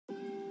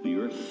The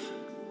Earth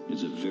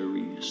is a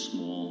very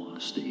small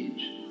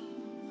stage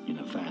in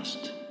a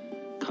vast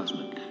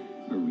cosmic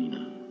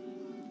arena.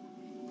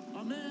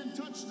 A man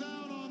touched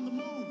down on the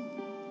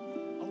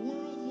moon. A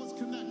world was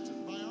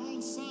connected by our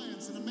own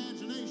science and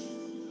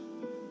imagination.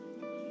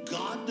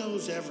 God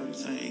knows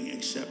everything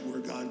except where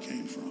God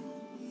came from.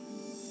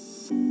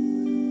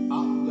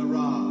 Up the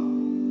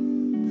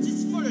road. This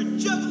is for the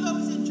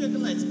juggalos and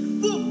juggalettes.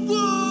 Boom,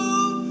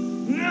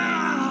 boom!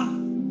 Nah!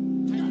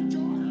 Take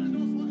your hand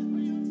off my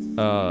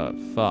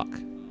pants. Fuck.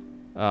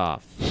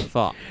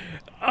 Fuck.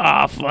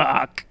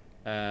 Fuck.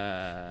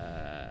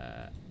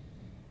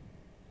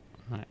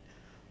 Right.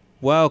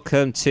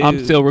 Welcome to...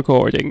 I'm still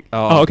recording.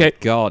 Oh, okay.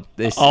 God.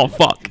 This... Oh,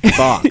 fuck.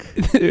 Fuck.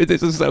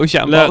 This is so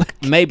shambolic. Look,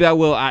 maybe I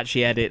will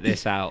actually edit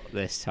this out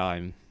this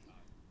time.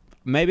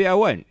 Maybe I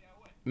won't.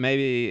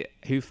 Maybe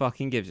who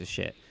fucking gives a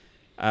shit?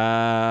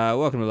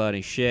 Welcome to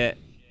Learning Shit,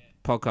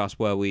 podcast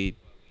where we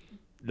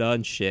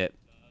learn shit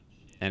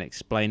and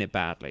explain it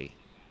badly.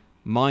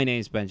 My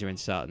name's Benjamin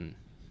Sutton.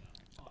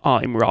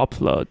 I'm Rob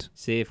Flood.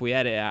 See, if we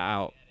edit it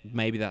out,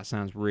 maybe that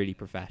sounds really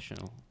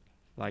professional.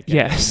 Like,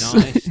 Yes.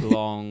 nice,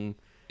 long,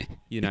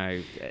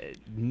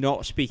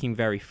 not speaking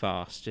very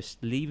fast, just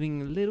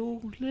leaving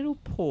little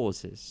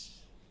pauses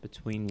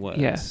between words.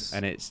 Yes.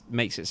 And it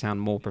makes it sound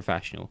more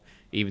professional,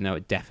 even though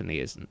it definitely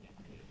isn't.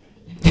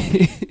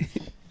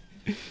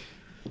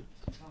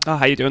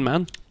 How you doing,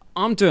 man?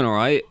 I'm doing all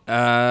right.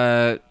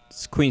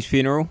 It's Queen's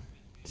funeral,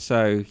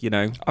 so,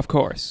 Of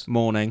course.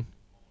 mourning.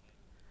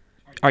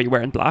 Are you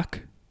wearing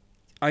black?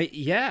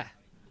 Yeah.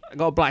 I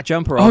got a black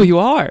jumper on. Oh, you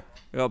are?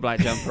 I got a black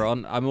jumper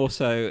on. I'm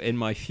also in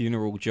my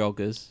funeral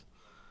joggers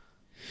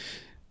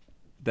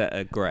that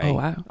are grey. Oh,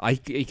 wow.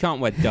 You can't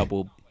wear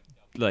double,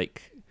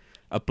 like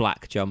a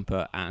black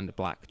jumper and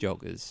black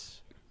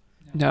joggers.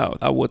 No,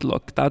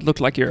 that'd look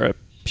like you're a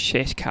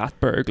shit cat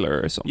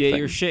burglar or something. Yeah,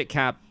 you're a shit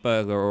cat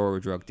burglar or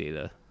a drug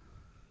dealer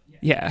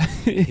Yeah.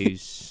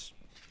 who's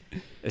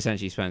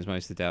essentially spends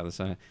most of the day on the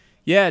side.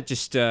 Yeah,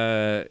 just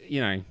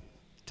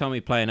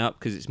Tommy playing up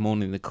because it's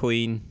mourning the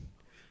Queen,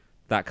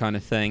 that kind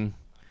of thing.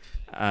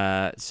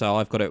 So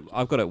I've got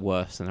it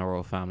worse than the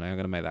royal family. I'm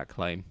going to make that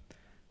claim.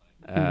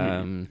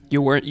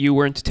 You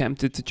weren't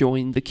tempted to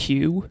join the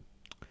queue?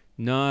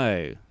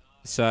 No.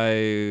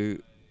 So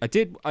I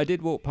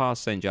did walk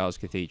past St. Giles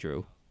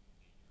Cathedral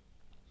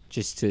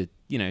just to,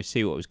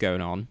 see what was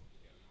going on.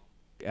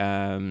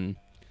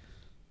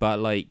 But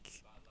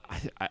like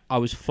I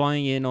was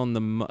flying in on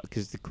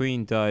because the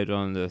Queen died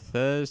on the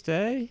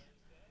Thursday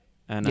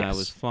and Yes. I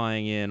was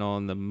flying in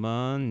on the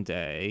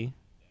Monday.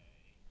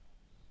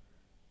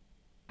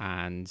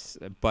 And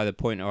by the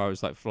point where I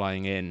was like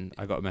flying in,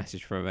 I got a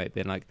message from a mate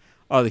being like,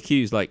 "Oh, the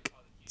queue's like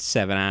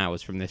 7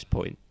 hours from this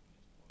point."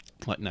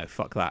 Like, no,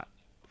 fuck that.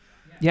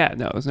 Yeah,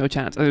 no, there's no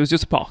chance. It was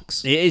just a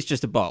box. It is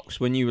just a box.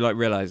 When you like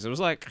realize it was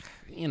like,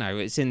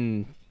 it's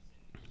in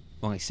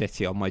my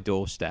city on my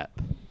doorstep.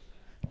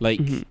 Like,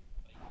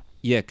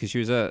 yeah, because she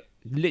was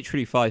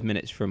literally 5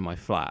 minutes from my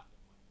flat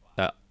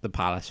at the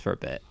palace for a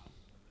bit,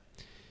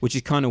 which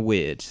is kind of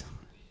weird.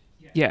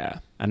 Yeah.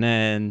 And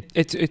then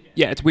It's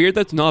weird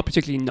that it's not a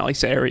particularly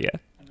nice area,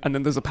 and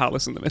then there's a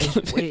palace in the middle of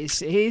it.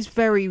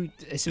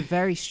 it's a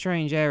very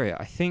strange area.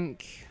 I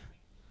think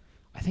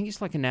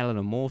it's like an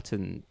Eleanor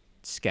Morton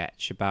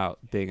sketch about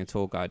being a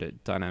tour guide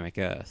at Dynamic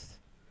Earth,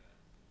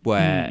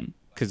 where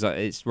because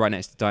it's right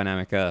next to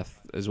Dynamic Earth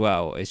as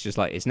well. It's just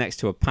like it's next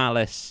to a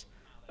palace,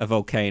 a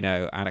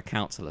volcano, and a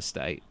council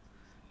estate,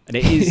 and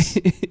it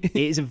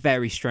is a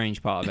very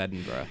strange part of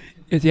Edinburgh.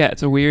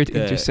 It's a weird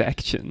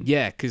intersection.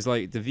 Yeah, because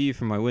like the view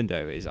from my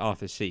window is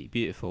Arthur's Seat,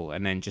 beautiful,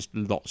 and then just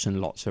lots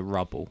and lots of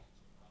rubble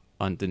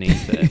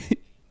underneath it.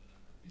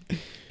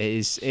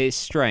 It is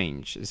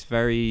strange. It's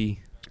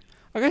very.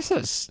 I guess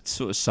that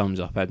sort of sums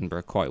up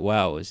Edinburgh quite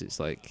well. Is it's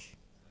like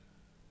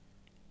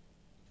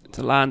It's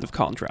a land of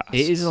contrast.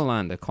 it is a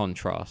land of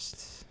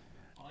contrasts.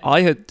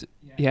 I had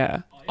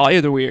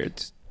a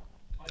weird.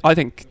 I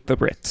think the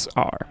Brits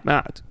are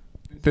mad.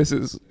 This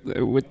is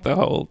with the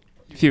whole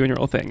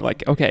funeral thing.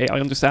 Like, okay, I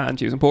understand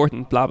she was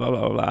important, blah blah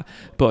blah blah.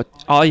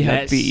 But I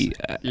had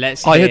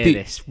Let's I hear had the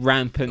this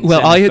rampant.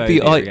 well, I had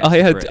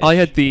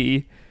xenophobia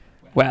the.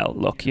 Well,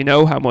 look, you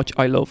know how much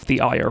I love the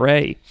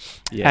IRA.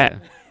 Yeah.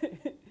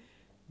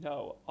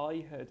 No,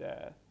 I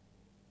had.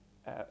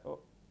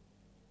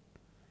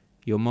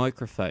 Your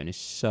microphone is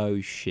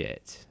so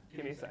shit.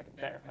 Give me a second.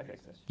 There, I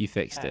fixed it. You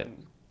fixed it.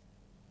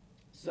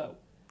 So.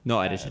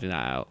 Not editing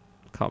that out.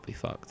 Can't be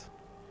fucked.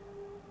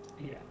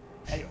 Yeah.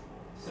 Anyway,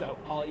 so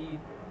I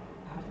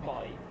had to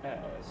buy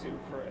a suit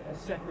for a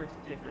separate,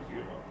 different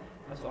funeral,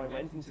 and so I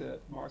went into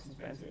Marks and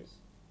Spencer's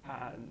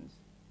and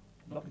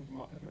looking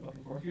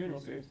for a funeral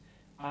suit,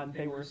 and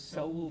they were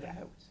sold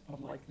out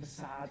of like the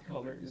sad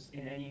colours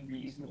in any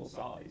reasonable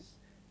size.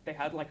 They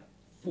had like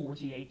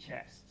 48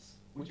 chests,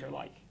 which are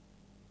like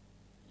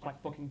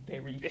fucking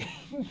very big.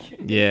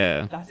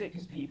 Yeah. That's it,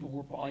 because people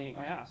were buying.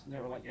 I asked, and they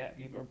were like, "Yeah,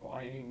 people are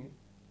buying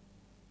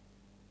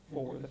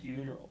for the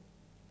funeral."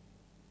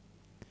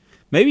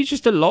 Maybe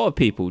just a lot of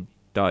people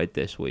died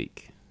this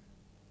week.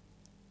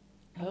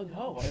 I don't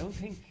know.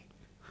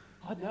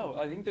 I don't know.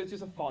 I think there's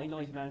just a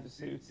finite amount of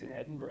suits in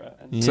Edinburgh,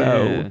 and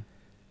Yeah.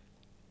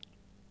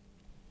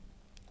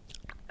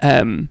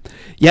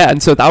 yeah,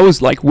 and so that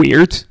was like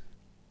weird.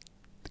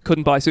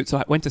 Couldn't buy a suit, so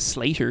I went to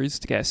Slater's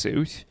to get a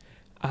suit,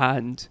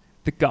 and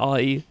the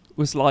guy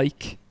was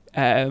like,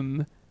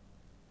 I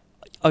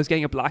was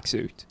getting a black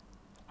suit,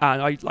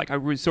 and I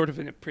was sort of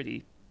in a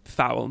pretty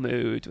foul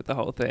mood with the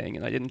whole thing,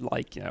 and I didn't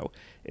like,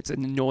 it's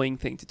an annoying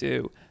thing to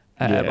do.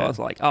 But I was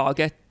like,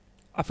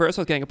 at first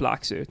I was getting a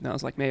black suit, and I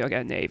was like, maybe I'll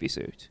get a navy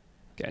suit.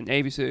 Get a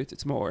navy suit,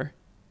 it's more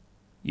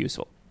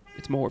useful,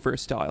 it's more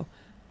versatile.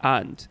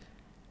 And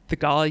the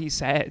guy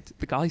said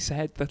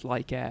that,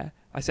 like,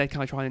 I said,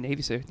 can I try a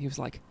navy suit? And he was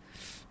like,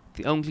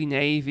 the only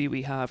navy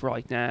we have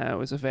right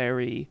now is a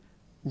very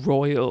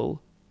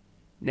royal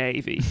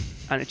navy,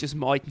 and it just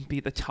mightn't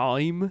be the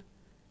time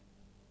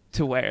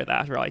to wear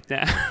that right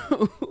now.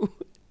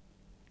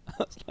 I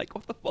was like,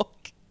 what the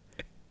fuck?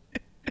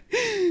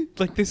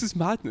 Like, this is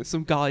madness.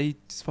 Some guy,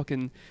 just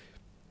fucking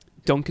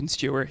Duncan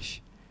Stewart,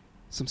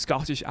 some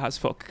Scottish as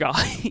fuck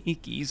guy,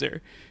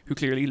 geezer, who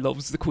clearly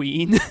loves the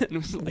Queen, and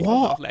was like, I'm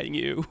not letting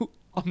you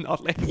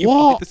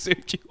buy the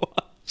suit you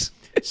want.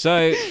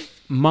 So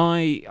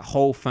my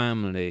whole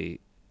family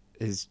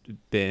has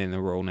been in the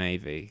Royal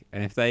Navy,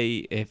 and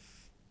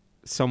if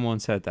someone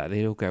said that,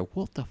 they'd all go,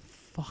 "What the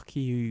fuck are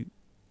you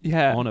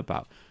on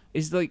about?"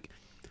 It's like,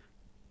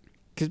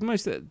 because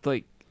most of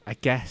like, I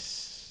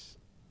guess,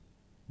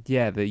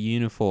 the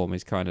uniform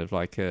is kind of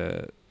like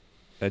a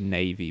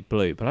navy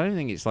blue, but I don't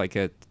think it's like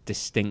a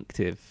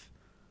distinctive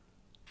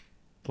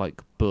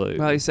like blue.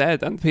 Well, I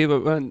said, and people,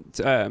 when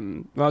I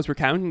was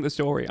recounting the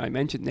story, I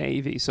mentioned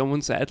navy.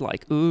 Someone said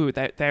like, "Ooh,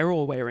 they're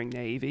all wearing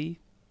navy."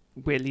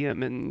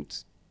 William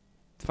and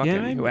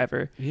fucking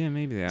whoever. Yeah,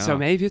 maybe they are. So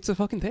maybe it's a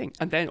fucking thing.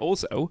 And then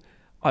also,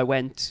 I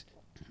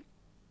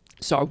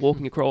started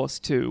walking across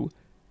to,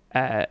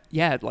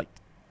 like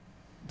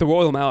the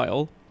Royal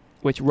Mile,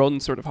 which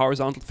runs sort of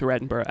horizontal through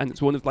Edinburgh, and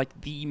it's one of like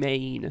the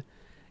main.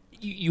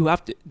 You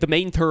have to. The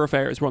main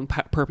thoroughfares run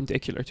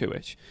perpendicular to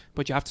it,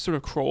 but you have to sort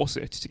of cross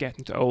it to get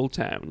into Old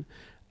Town.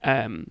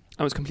 I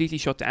was completely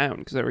shut down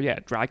because they were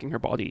dragging her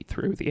body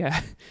through the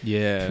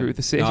through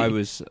the city. I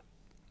was,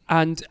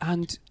 and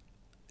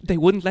they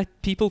wouldn't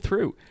let people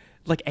through,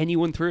 like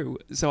anyone through.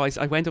 So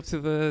I went up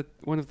to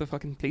one of the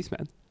fucking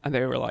policemen, and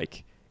they were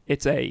like,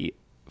 "It's a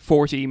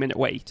 40-minute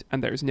wait,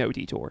 and there's no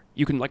detour.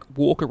 You can like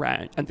walk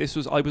around." And I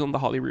was on the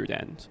Holyrood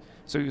end,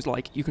 so he was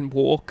like, "You can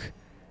walk."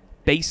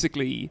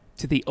 Basically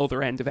to the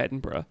other end of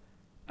Edinburgh,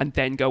 and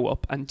then go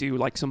up and do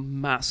like some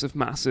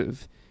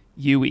massive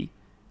UE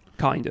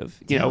kind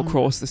of,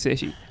 across the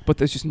city. But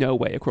there's just no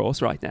way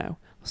across right now.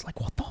 I was like,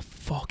 what the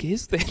fuck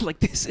is this? Like,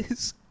 this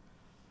is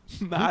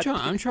mad.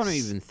 I'm trying to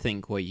even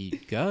think where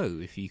you'd go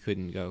if you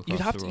couldn't go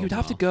across You'd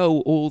have to go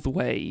all the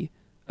way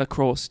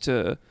across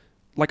to,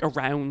 like,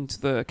 around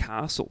the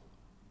castle.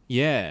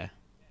 Yeah.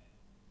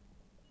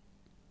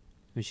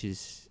 Which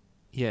is,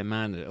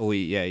 man. Or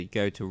you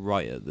go to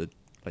right at the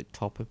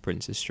top of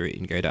Princess Street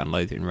and go down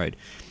Lothian Road.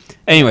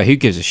 Anyway, who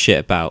gives a shit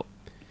about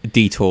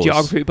detours?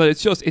 Geography, but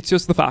it's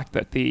just the fact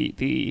that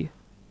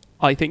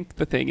I think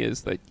the thing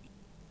is that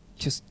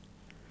just,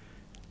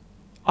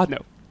 I don't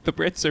know, the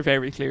Brits are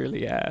very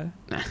clearly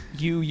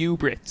you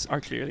Brits are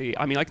clearly,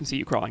 I mean, I can see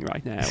you crying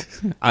right now.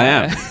 I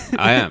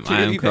am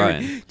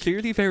crying.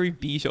 Clearly very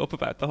beat up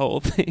about the whole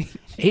thing.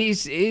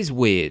 It is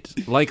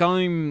weird. Like,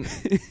 I'm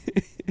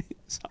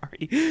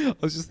sorry, I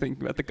was just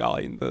thinking about the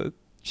guy in the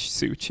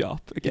suit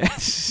shop again.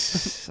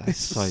 That's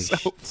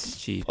so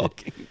stupid,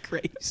 fucking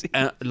crazy.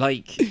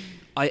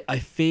 I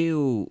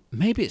feel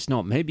maybe it's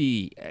not.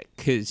 Maybe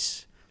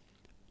because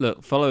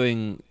look,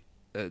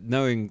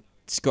 knowing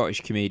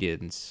Scottish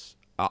comedians,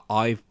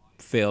 I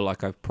feel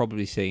like I've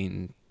probably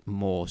seen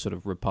more sort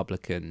of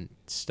Republican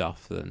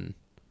stuff than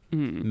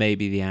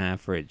maybe the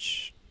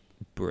average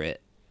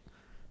Brit.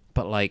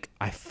 But like,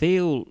 I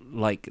feel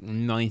like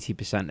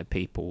 90% of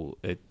people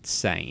are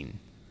sane.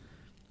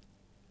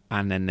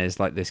 And then there's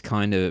like this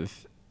kind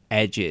of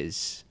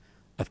edges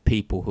of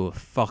people who are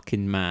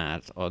fucking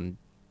mad on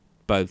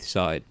both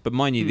sides. But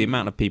mind you, the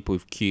amount of people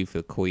who've queued for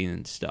the Queen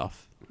and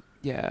stuff.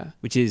 Yeah.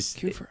 Which is...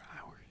 Queued for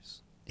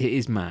hours. It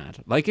is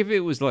mad. Like, if it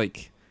was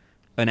like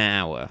an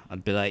hour,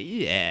 I'd be like,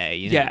 you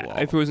know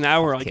what? If it was an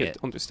hour, I could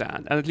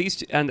understand. And at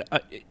least... And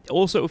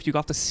also, if you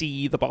got to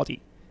see the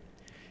body.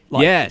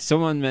 Like,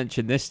 someone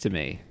mentioned this to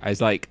me. I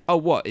was like, oh,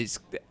 what?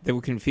 They were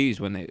confused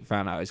when they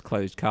found out it's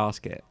closed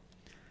casket.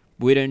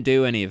 We don't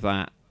do any of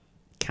that.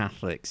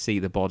 Catholics see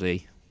the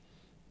body.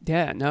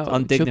 Yeah, no. It's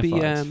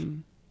undignified. Should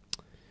be,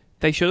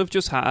 they should have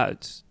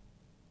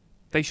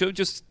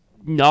just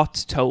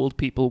not told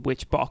people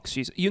which box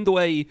she's... You know the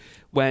way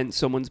when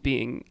someone's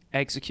being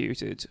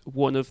executed,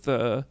 one of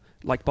the...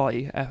 Like,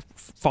 by a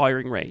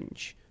firing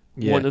range,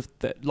 one of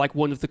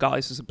the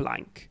guys is a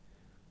blank.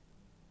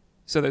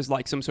 So there's,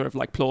 like, some sort of,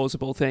 like,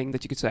 plausible thing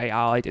that you could say,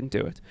 I didn't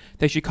do it.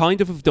 They should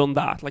kind of have done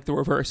that, like the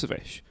reverse of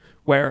it,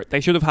 where they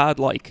should have had,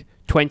 like,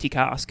 20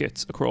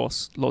 caskets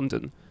across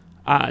London,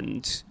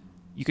 and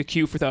you could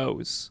queue for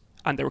those,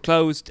 and they were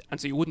closed, and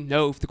so you wouldn't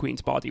know if the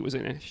Queen's body was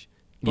in it.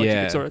 But you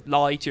Yeah. could sort of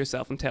lie to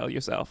yourself and tell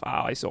yourself,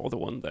 I saw the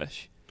one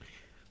that...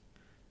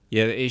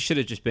 Yeah, it should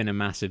have just been a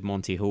massive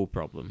Monty Hall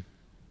problem.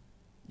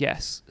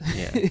 Yes.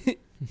 Yeah.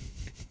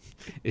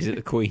 Is it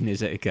the Queen?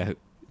 Is it a goat?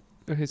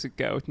 Here's a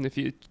goat, and if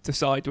you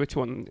decide which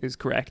one is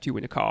correct, you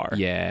win a car.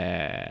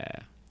 Yeah.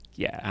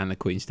 Yeah. And the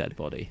Queen's dead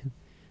body.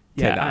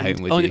 Yeah, Take that and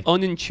home with you.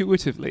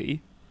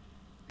 unintuitively,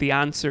 the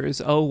answer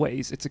is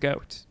always it's a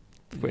goat.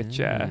 Which,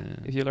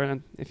 if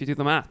you do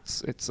the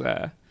maths, it's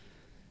yeah.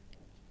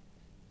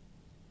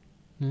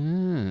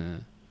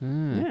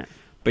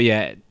 But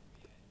yeah,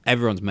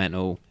 everyone's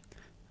mental.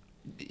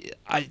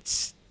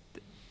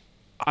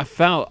 I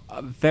felt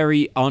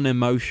very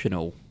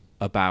unemotional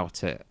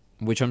about it,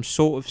 which I'm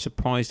sort of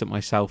surprised at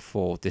myself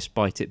for,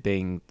 despite it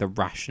being the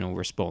rational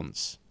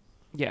response.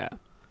 Yeah.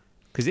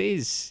 Because it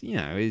is,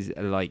 is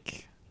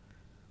like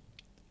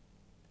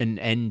an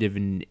end of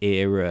an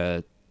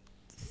era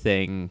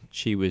thing.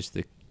 She was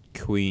the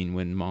Queen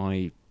when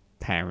my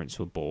parents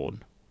were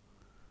born,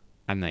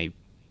 and they,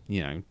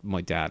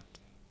 my dad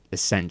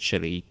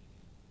essentially,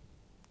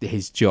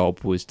 his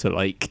job was to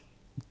like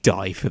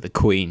die for the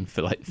Queen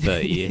for like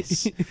 30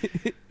 years.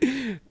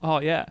 Oh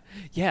yeah,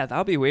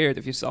 that'd be weird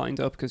if you signed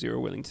up because you were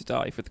willing to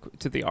die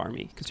to the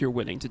army because you're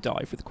willing to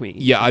die for the Queen.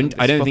 Yeah, I don't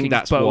fucking think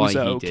that's why he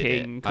bozo did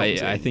king it.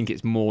 comes I in. think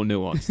it's more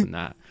nuanced than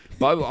that.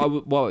 But I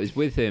was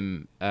with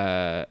him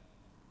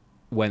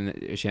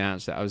when she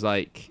announced it. I was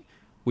like,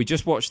 we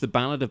just watched the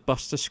Ballad of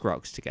Buster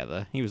Scruggs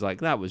together. He was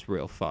like, that was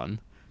real fun.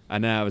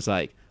 And then I was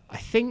like, I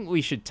think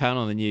we should turn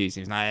on the news.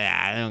 He was like,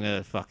 yeah, I'm not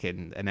going to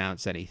fucking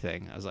announce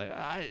anything. I was like,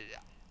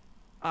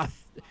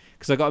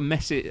 because I got a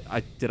message.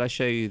 Did I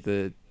show you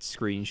the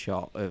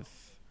screenshot of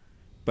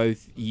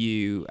both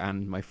you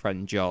and my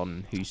friend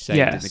John, who's saved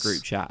in the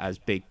group chat as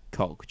Big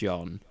Cock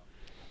John,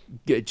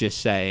 just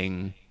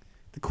saying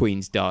the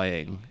Queen's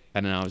dying?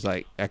 And then I was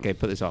like, okay,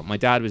 put this on. My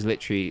dad was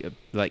literally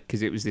like,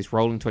 because it was this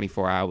rolling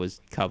 24 hours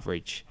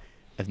coverage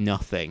of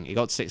nothing. It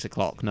got 6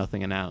 o'clock,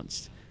 nothing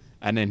announced.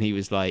 And then he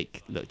was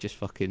like, look, just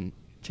fucking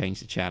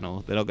change the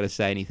channel. They're not going to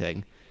say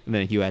anything. And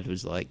then Hugh Ed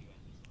was like,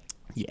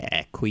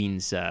 yeah,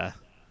 Queen's...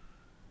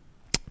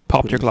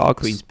 Popped your clogs.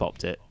 Queen's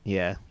popped it,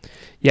 yeah.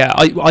 Yeah,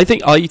 I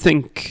think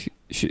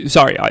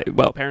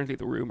apparently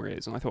the rumor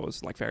is, and I thought it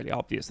was like fairly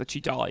obvious, that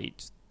she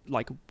died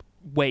like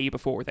way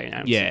before they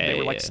announced it.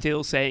 They were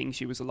still saying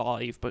she was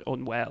alive but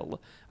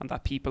unwell, and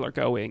that people are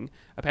going,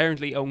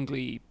 apparently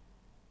only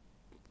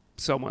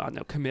someone, I don't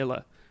know,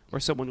 Camilla or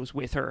someone was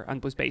with her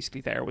and was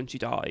basically there when she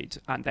died,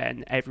 and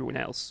then everyone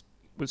else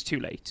was too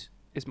late,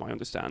 is my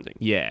understanding.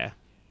 Yeah.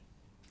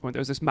 When there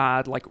was this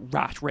mad like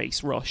rat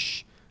race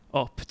rush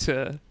up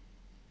to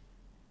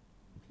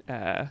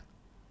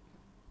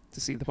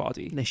see the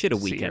body. They should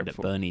have Weekend at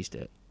Bernie's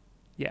it.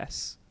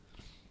 Yes.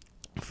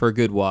 For a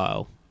good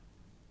while.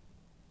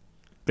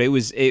 But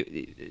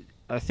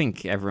I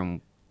think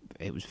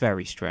it was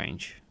very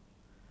strange.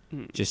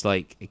 Just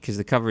like, because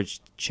the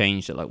coverage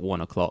changed at like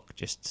 1 o'clock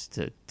just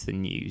to the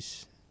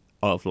news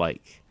of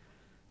like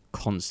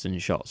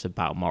constant shots of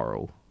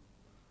Balmoral.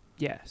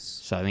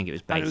 Yes. So I think it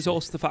was basic. And it was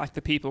also the fact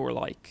that people were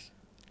like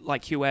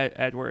Hugh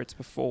Edwards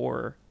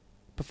before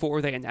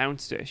they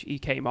announced it, he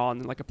came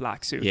on in like a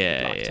black suit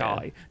and a black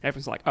tie. And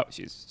everyone's like, oh,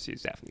 she's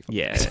definitely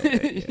yeah.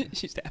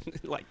 She's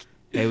definitely like...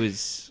 It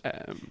was...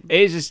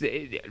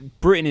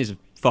 Britain is a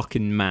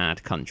fucking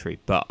mad country,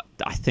 but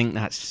I think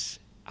it's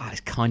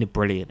kind of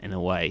brilliant in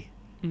a way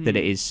that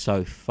it is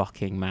so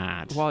fucking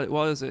mad.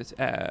 What is it?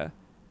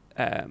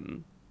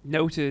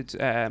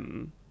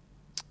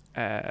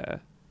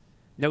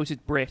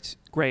 Noted Brit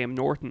Graham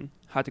Norton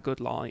had a good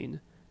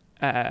line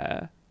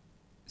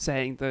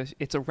saying that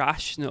it's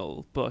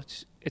irrational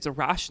but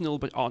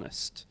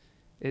honest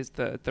is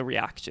the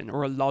reaction,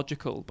 or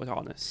illogical but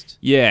honest.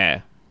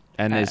 Yeah.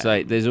 And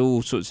there's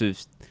all sorts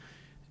of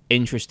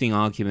interesting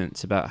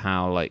arguments about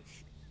how like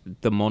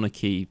the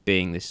monarchy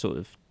being this sort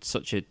of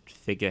such a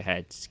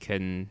figurehead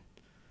can,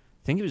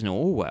 I think it was an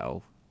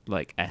Orwell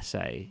like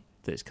essay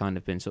that's kind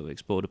of been sort of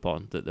explored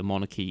upon, that the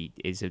monarchy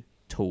is a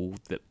tool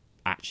that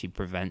actually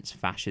prevents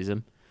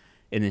fascism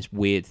in this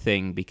weird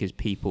thing, because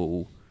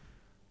people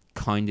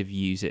kind of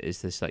use it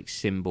as this like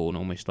symbol and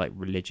almost like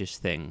religious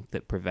thing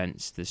that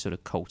prevents the sort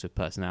of cult of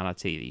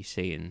personality that you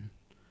see in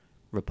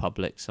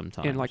republics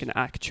sometimes. In like an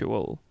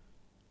actual...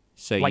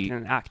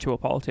 an actual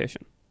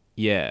politician.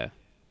 Yeah.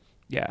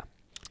 Yeah.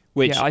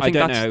 Which yeah, I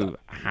don't know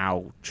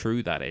how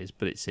true that is,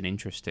 but it's an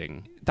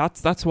interesting...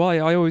 That's why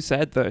I always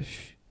said that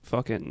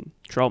fucking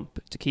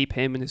Trump, to keep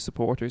him and his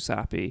supporters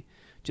happy,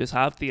 just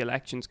have the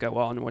elections go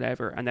on or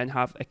whatever, and then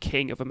have a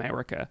king of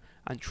America,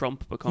 and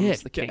Trump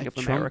becomes the king of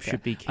Trump America.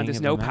 Should be king and there's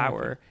of no America.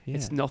 power. Yeah.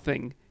 It's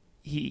nothing.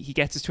 He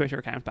gets his Twitter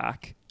account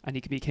back, and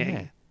he can be king.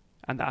 Yeah.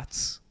 And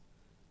that's...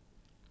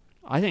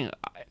 I think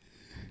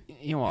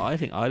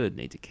Ireland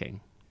needs a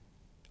king.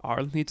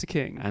 Ireland needs a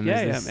king. And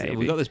maybe.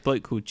 We've got this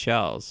bloke called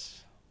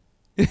Charles.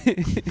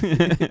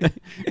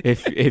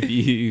 if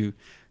you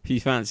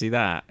fancy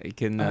that, you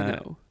can... I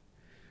know.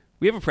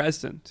 We have a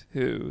president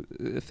who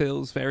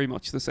fills very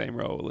much the same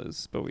role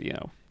as, but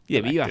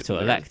Yeah, but you have elected to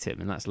and elect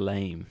him, and that's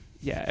lame.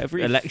 Yeah,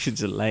 every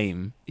Elections are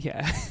lame.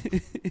 Yeah,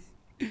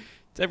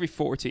 it's every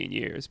 14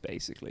 years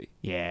basically.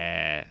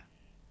 Yeah.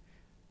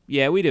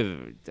 Yeah, we'd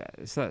have.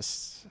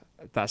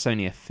 That's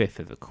only a fifth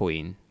of a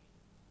queen.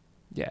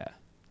 Yeah.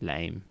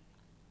 Lame.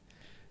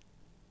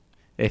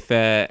 If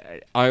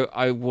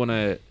I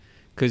wanna,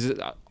 because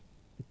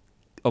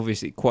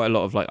obviously quite a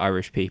lot of like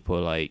Irish people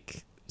are,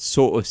 like,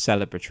 sort of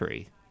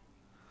celebratory.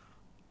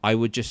 I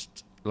would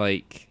just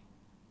like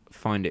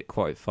find it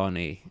quite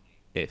funny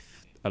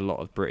if a lot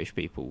of British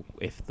people,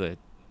 if the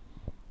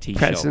Taoiseach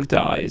President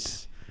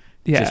dies,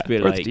 Yeah, just be or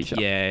the like, Taoiseach.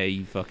 yeah,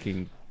 you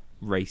fucking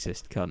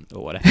racist cunt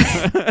or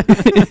whatever.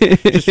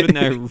 Just for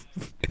no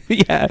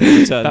Yeah,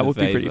 return that the would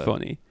be pretty favour.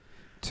 funny.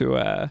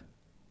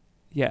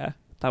 Yeah,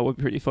 that would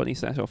be pretty funny.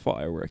 Set off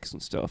fireworks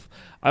and stuff.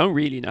 I don't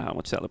really know how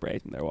much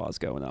celebrating there was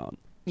going on.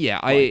 Yeah,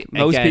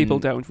 Most again, people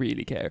don't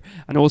really care,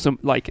 and also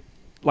like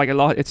a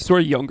lot. It's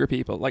sort of younger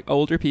people. Like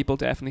older people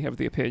definitely have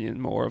the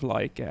opinion more of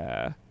like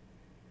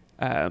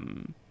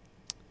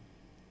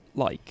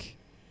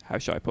how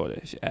should I put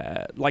it?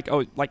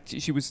 Like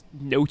she was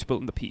notable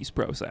in the peace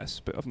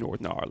process of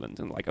Northern Ireland,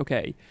 and like,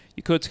 okay,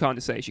 you could kind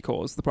of say she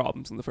caused the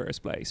problems in the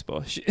first place,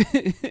 but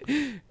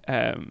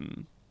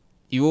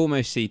you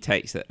almost see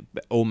takes that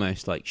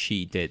almost like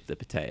she did the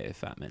potato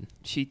famine.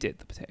 she did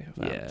the potato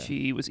famine. Yeah.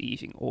 She was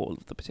eating all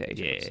of the potatoes.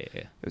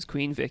 Yeah. It was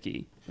Queen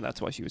Vicky, and that's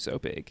why she was so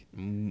big.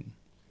 Mm.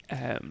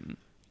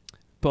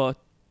 But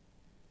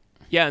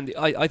yeah, and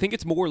I think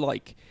it's more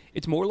like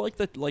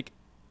that, like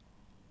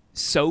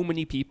so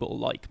many people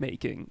like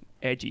making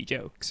edgy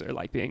jokes, or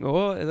like being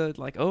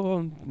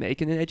I'm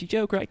making an edgy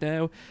joke right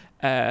now,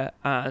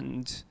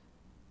 and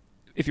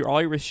if you're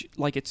Irish,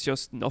 like it's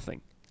just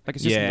nothing. Like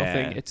it's just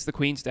nothing. It's the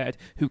Queen's dead.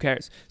 Who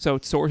cares? So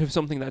it's sort of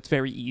something that's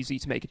very easy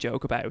to make a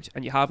joke about,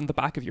 and you have in the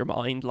back of your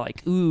mind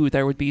like, ooh,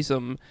 there would be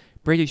some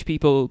British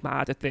people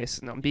mad at this,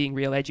 and I'm being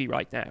real edgy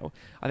right now.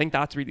 I think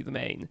that's really the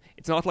main.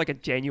 It's not like a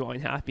genuine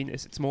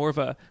happiness. It's more of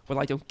a, well,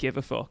 I don't give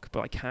a fuck,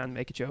 but I can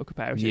make a joke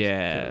about it.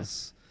 Yeah.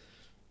 'cause-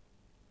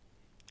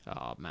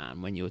 Oh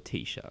man, when your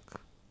Taoiseach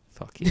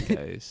fucking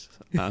goes,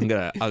 I'm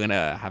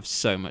gonna have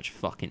so much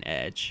fucking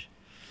edge.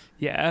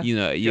 Yeah. You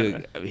know,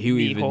 who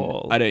even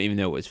Mihal. I don't even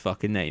know what his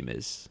fucking name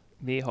is.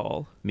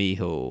 Mihal.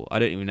 Mihal. I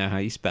don't even know how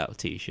you spell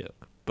Taoiseach,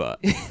 but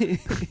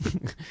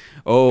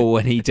oh,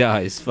 when he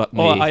dies, fuck me.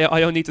 Oh, I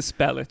don't need to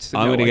spell it. So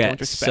I'm no, gonna I don't get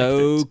respect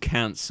so it.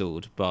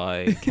 cancelled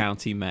by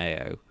County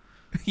Mayo.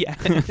 Yeah.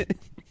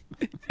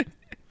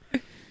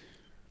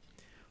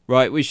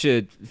 Right, we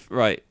should.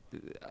 Right.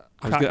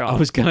 Crack I on.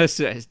 was gonna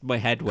say, my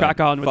head went, Crack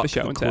on with the fuck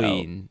show and tell.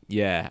 Queen.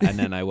 Yeah, and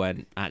then I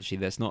went, actually,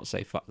 let's not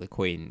say fuck the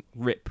Queen.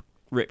 RIP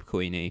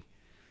Queenie.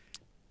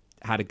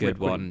 Had a good Rip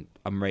Queen. one.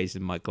 I'm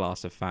raising my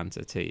glass of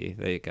Fanta to you.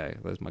 There you go.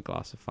 There's my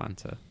glass of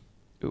Fanta.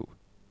 Ooh.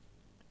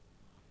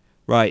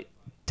 Right.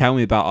 Tell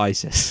me about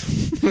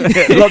ISIS.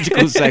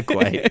 Logical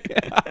segue.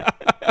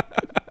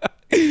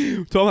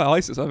 Talking about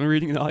ISIS, I've been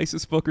reading an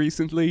ISIS book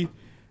recently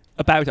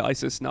about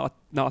ISIS, not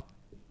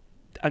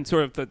and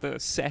sort of the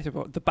set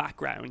of the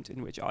background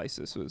in which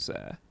ISIS was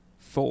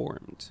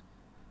formed.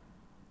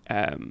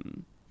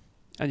 And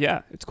yeah,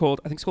 I think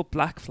it's called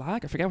Black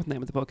Flag. I forget what the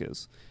name of the book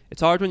is.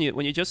 It's hard when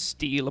you just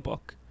steal a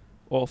book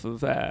off of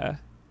the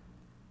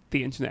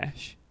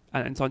internet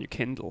and it's on your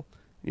Kindle.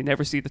 You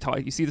never see the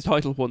title. You see the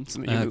title once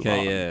and then you move on.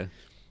 Okay, yeah.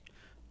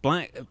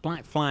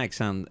 Black Flag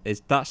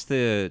that's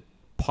the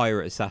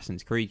pirate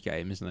Assassin's Creed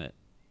game, isn't it?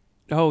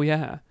 Oh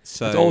yeah.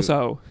 So it's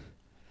also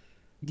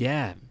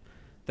yeah.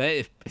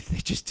 If they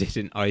just did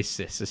an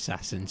ISIS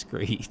Assassin's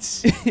Creed.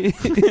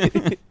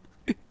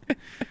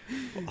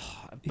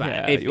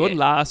 yeah, it wouldn't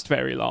last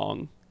very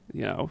long,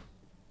 you know,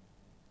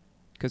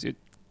 because you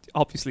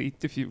obviously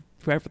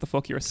whoever the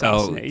fuck you're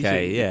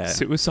assassinating,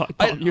 suicide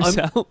bomb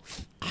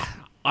yourself.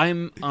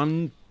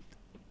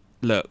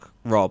 Look,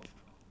 Rob,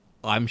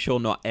 I'm sure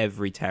not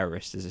every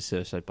terrorist is a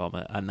suicide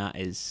bomber, and that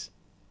is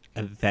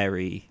a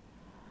very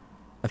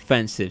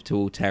offensive to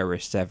all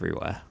terrorists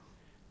everywhere.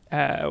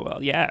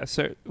 This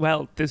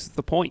is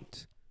the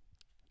point.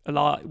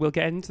 We'll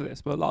get into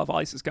this, but a lot of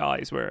ISIS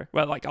guys were,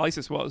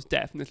 ISIS was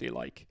definitely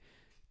like,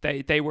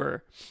 they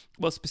were,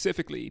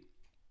 specifically,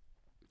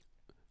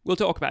 we'll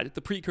talk about it,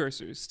 the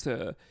precursors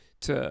to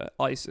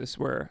ISIS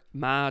were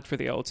mad for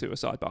the old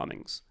suicide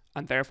bombings,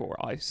 and therefore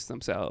ISIS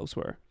themselves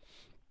were.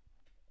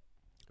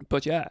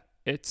 But yeah,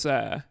 it's,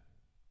 I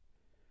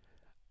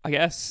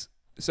guess,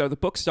 so the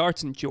book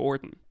starts in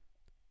Jordan.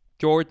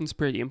 Jordan's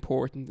pretty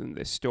important in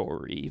this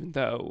story, even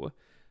though,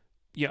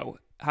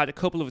 had a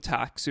couple of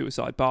attacks,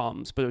 suicide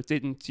bombs, but it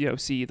didn't,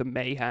 see the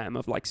mayhem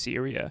of like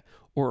Syria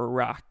or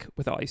Iraq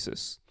with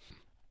ISIS.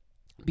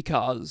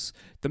 Because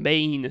the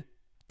main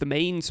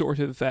sort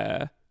of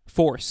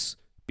force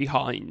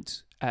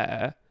behind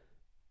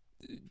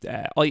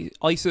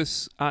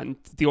ISIS and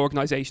the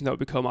organization that would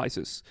become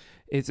ISIS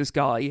is this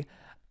guy,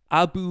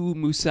 Abu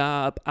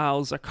Musab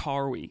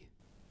al-Zarqawi.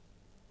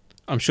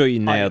 I'm sure you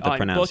nailed the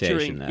pronunciation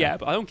butchering, there. yeah,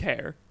 but I don't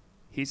care.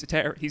 He's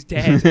he's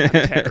dead and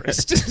a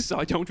terrorist. So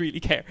I don't really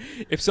care.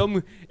 If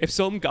some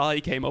guy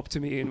came up to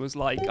me and was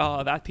like,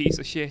 "Oh, that piece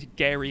of shit,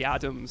 Gary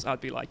Adams,"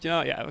 I'd be like,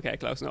 "Oh yeah, okay,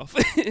 close enough."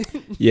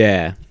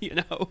 Yeah. You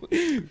know,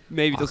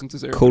 maybe doesn't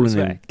deserve Calling him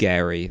respect.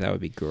 Gary, that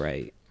would be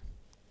great.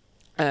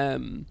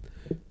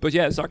 But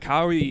yeah,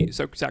 Zarqawi is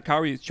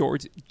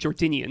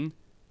Jordanian,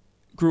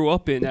 grew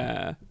up in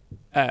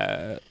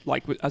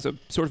like as a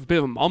sort of a bit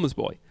of a mama's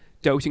boy,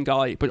 doting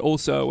guy, but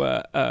also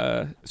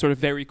sort of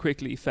very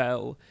quickly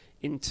fell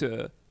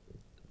into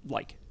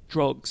like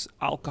drugs,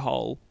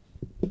 alcohol,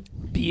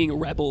 being a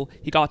rebel.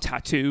 He got a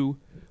tattoo,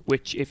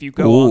 which if you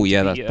go Oh on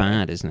yeah, to that's be a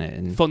bad, isn't it?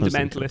 In Muslim culture.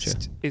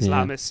 fundamentalist,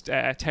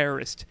 Islamist,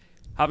 terrorist,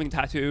 having a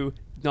tattoo,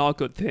 not a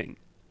good thing.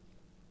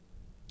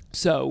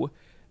 So,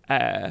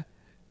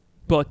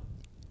 but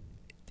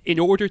in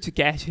order to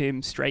get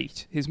him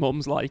straight, his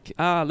mum's like,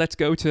 I'll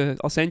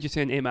send you to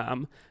an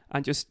imam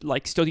and just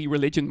like study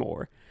religion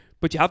more.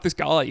 But you have this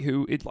guy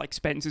who like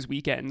spends his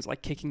weekends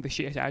like kicking the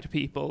shit out of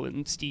people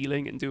and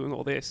stealing and doing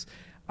all this.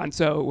 And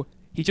so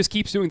he just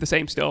keeps doing the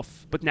same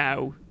stuff, but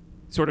now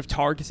sort of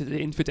targeted at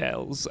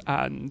infidels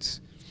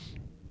and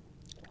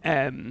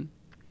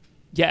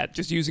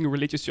just using a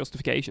religious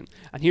justification.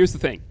 And here's the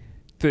thing.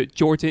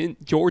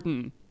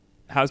 Jordan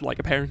has like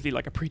apparently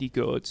like a pretty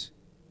good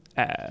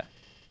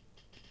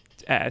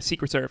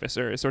secret service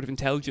or a sort of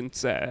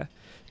intelligence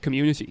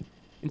agency.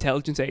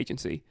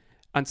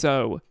 And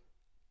so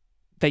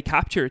they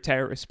capture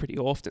terrorists pretty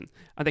often.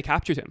 And they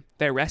captured him.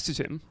 They arrested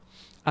him.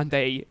 And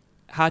they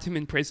had him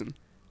in prison.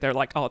 They're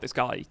like, oh, this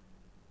guy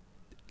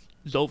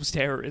loves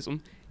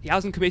terrorism. He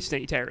hasn't committed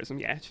any terrorism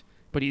yet,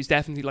 but he's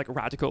definitely like a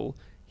radical.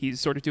 He's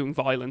sort of doing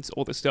violence,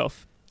 all this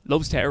stuff.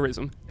 Loves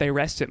terrorism. They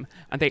arrest him.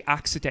 And they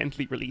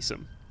accidentally release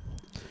him.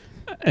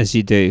 As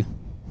you do.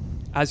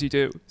 As you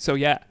do. So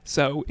yeah.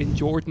 So in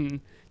Jordan,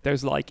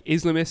 there's like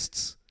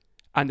Islamists,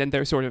 and then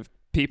there's sort of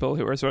people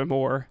who are sort of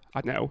more,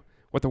 I don't know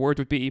what the word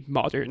would be,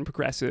 modern,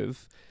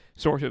 progressive,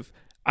 sort of.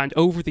 And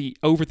over the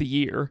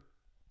year,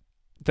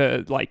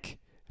 the like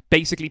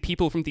basically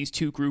people from these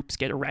two groups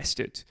get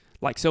arrested.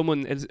 Like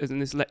someone as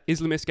an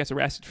Islamist gets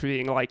arrested for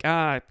being like,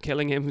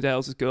 killing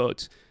infidels is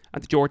good,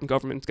 and the Jordan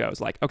government goes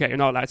like, okay, you're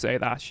not allowed to say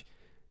that.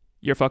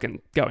 You're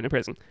fucking going to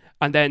prison.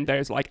 And then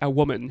there's like a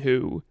woman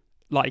who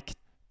like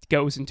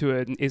goes into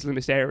an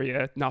Islamist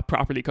area not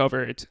properly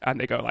covered, and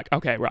they go like,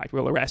 okay, right,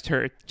 we'll arrest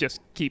her, just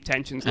keep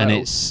tensions low. And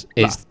it's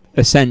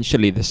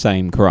essentially the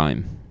same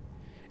crime.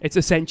 It's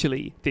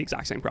essentially the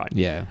exact same crime.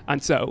 Yeah.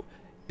 And so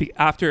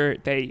after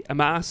they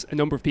amass a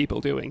number of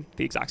people doing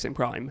the exact same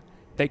crime,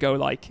 they go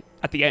like,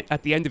 at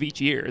the end of each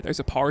year, there's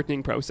a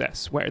pardoning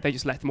process where they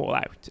just let them all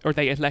out, or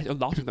they let a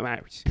lot of them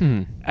out.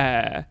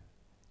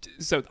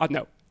 So I don't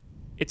know.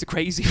 It's a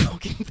crazy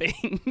fucking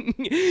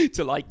thing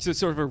to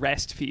sort of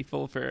arrest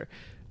people for,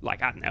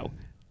 like, I don't know,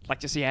 like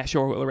just, yeah,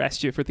 sure, we'll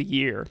arrest you for the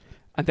year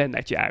and then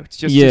let you out.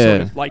 Just to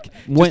sort of like,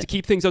 just to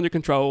keep things under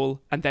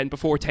control. And then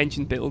before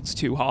tension builds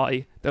too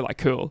high, they're like,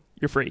 cool,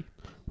 you're free.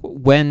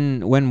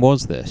 When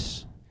was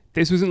this?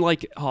 This was in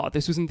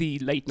the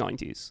late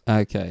 90s.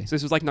 Okay. So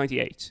this was like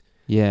 98.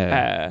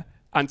 Yeah.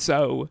 And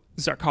so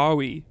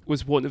Zarqawi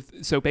was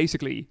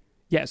Zarqawi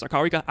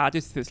got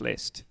added to this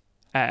list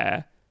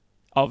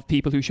of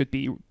people who should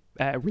be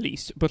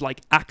released, but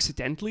like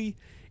accidentally.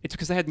 It's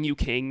because they had a new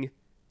king.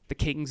 The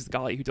king's the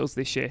guy who does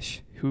this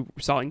shit, who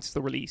signs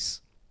the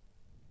release.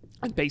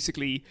 And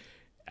basically,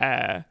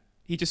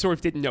 he just sort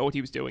of didn't know what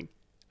he was doing.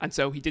 And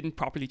so he didn't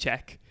properly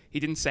check. He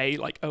didn't say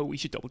like, oh, we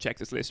should double check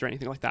this list or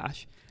anything like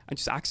that. And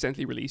just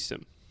accidentally released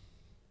him.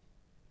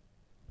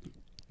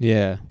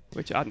 Yeah.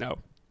 Which I don't know.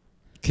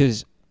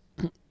 Because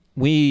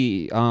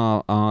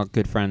our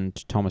good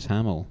friend Thomas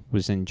Hamill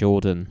was in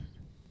Jordan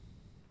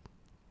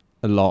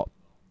a lot.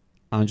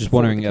 I'm just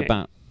wondering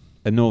about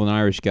a Northern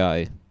Irish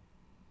guy.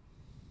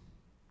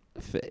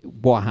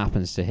 What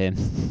happens to him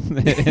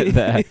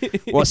there?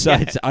 What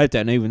side? I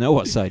don't even know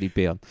what side he'd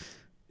be on.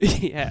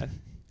 Yeah.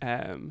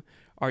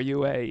 Are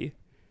you a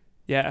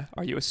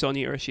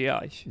Sunni or a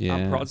Shiite? Yeah.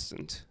 I'm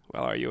Protestant.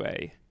 Well, are you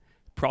a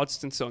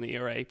Protestant Sunni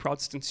or a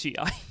Protestant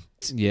Shiite?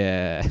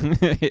 Yeah.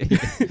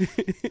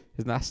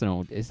 Is that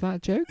a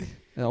joke?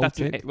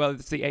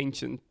 It's the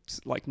ancient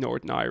like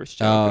Northern Irish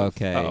joke. Oh,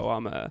 okay.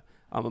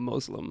 I'm a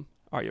Muslim.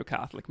 Are you a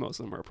Catholic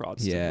Muslim or a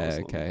Protestant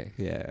Muslim? Yeah, okay.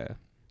 Yeah.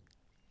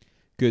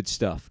 Good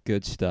stuff.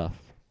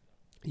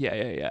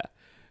 Yeah.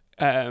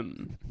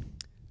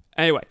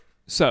 Anyway,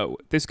 so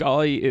this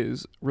guy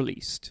is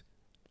released,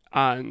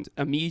 and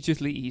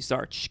immediately he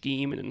starts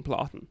scheming and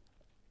plotting.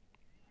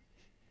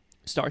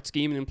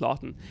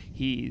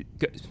 He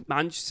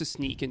managed to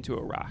sneak into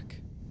Iraq,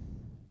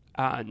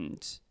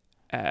 and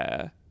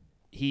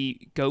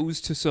he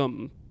goes to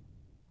some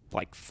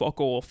like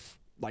fuck off,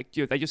 like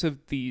they just have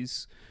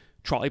these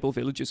tribal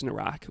villages in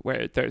Iraq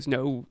where there's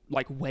no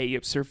like way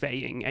of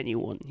surveying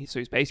anyone. So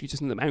he's basically just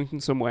in the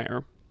mountains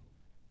somewhere,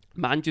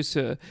 manages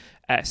to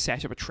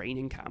set up a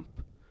training camp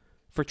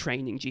for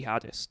training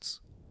jihadists.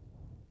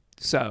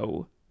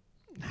 So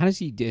how does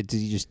he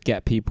just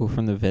get people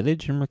from the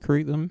village and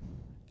recruit them?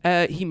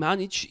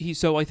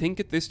 So I think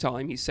at this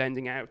time he's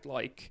sending out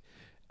like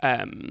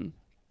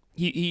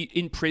he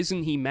in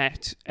prison he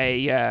met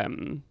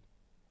a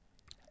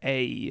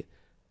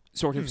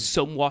sort of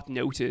somewhat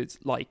noted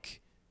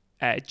like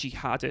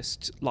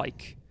jihadist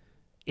like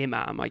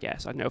imam, I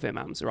guess. I don't know if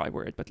imam's the right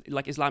word, but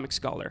like Islamic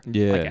scholar.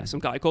 Yeah. I guess some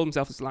guy called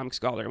himself Islamic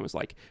scholar and was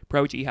like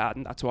pro jihad,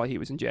 and that's why he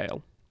was in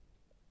jail.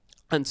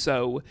 And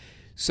so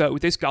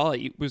this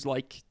guy was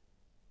like,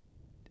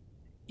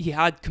 he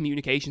had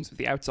communications with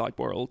the outside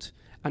world,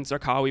 and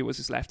Zarqawi was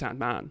his left-hand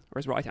man or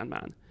his right-hand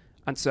man,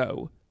 and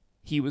so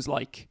he was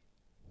like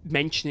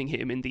mentioning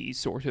him in these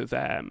sort of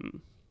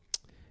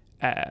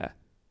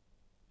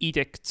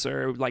edicts,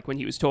 or like when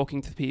he was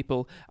talking to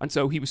people, and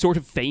so he was sort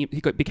of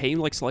became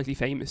like slightly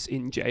famous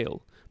in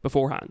jail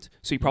beforehand.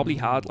 So he probably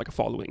had like a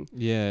following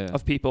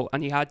of people,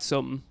 and he had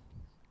some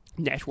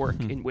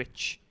network in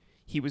which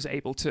he was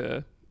able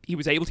to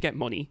get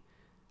money,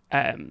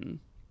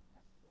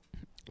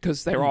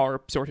 because there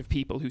are sort of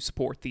people who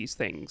support these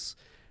things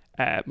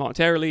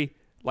monetarily,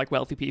 like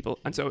wealthy people,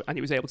 and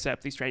he was able to set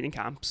up these training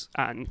camps,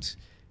 and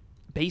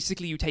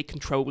basically you take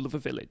control of a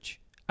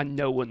village, and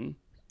no one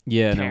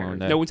cares.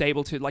 No one's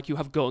able to, like, you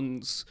have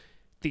guns.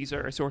 These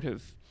are sort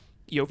of,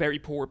 very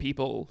poor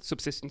people,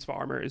 subsistence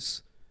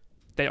farmers.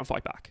 They don't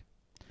fight back.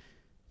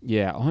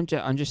 Yeah,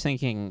 I'm just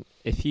thinking,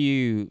 if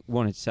you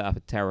wanted to set up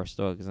a terrorist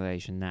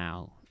organization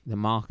now, the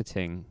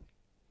marketing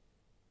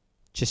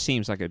just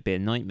seems like it'd be a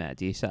nightmare.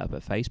 Do you set up a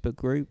Facebook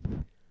group?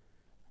 Well,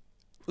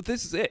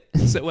 this is it.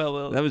 So,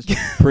 well, that was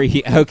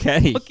pretty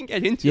okay. I can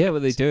get into it. Yeah,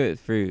 well, they do it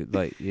through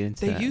like the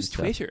internet. They use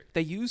Twitter.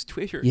 They use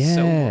Twitter yeah,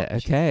 so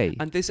much. Okay.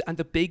 And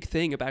the big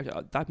thing about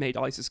it that made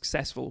ISIS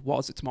successful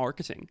was its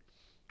marketing.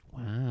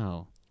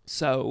 Wow.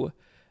 So,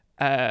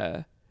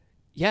 it's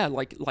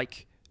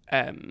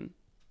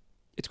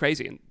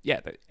crazy. And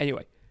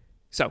anyway,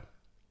 so,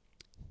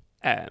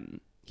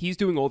 he's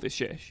doing all this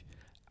shit,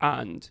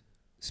 and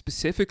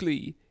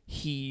specifically,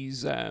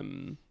 he's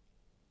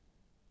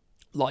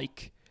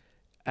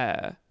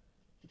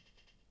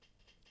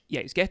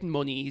he's getting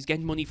money. He's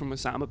getting money from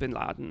Osama bin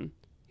Laden.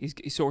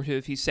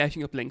 He's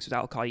setting up links with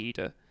Al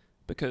Qaeda,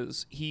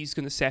 because he's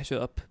going to set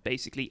up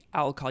basically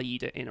Al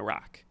Qaeda in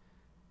Iraq.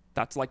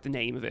 That's like the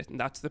name of it, and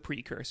that's the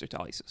precursor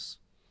to ISIS.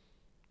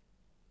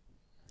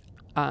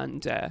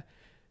 And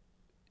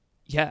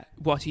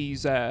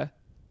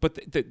but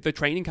the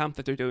training camp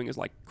that they're doing is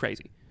like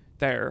crazy.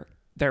 They're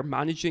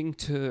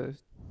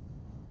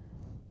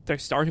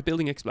started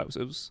building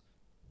explosives,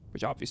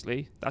 which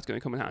obviously that's going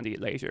to come in handy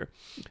later.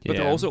 But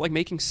they're also like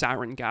making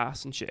sarin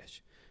gas and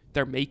shit.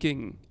 They're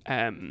making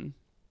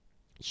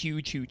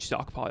huge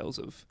stockpiles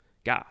of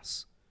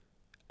gas,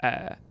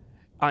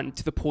 and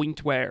to the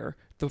point where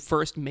the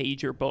first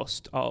major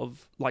bust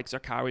of like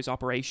Zarqawi's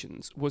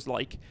operations was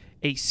like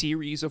a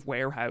series of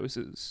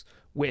warehouses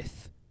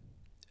with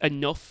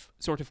enough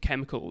sort of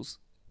chemicals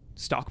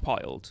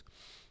stockpiled,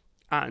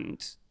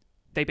 and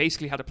they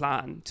basically had a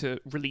plan to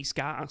release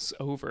gas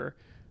over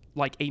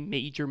like a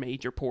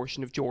major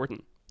portion of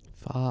Jordan.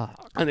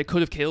 Fuck. And it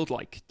could have killed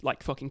like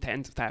fucking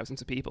tens of thousands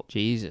of people.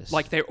 Jesus.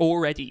 Like, they're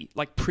already,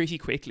 like, pretty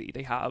quickly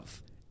they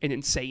have an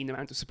insane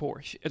amount of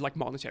support, like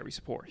monetary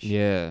support.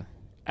 Yeah.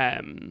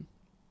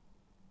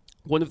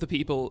 One of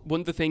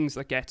the things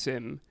that gets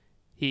him,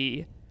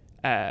 he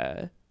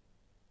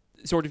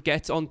sort of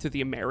gets onto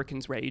the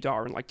Americans'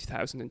 radar in like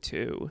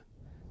 2002,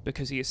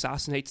 because he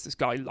assassinates this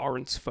guy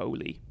Lawrence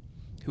Foley,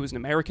 who was an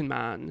American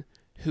man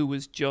who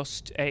was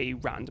just a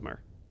randomer.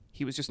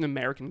 He was just an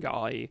American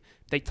guy.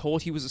 They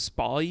thought he was a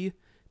spy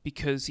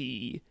because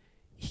he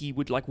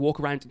would like walk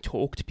around and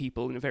talk to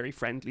people in a very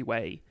friendly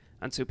way,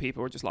 and so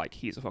people were just like,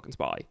 he's a fucking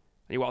spy, and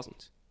he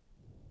wasn't.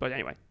 But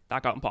anyway,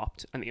 that got him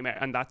popped, and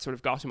that sort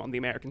of got him on the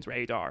Americans'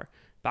 radar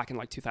back in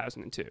like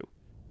 2002,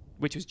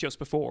 which was just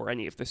before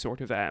any of the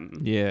sort of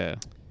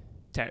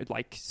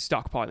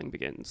stockpiling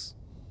begins.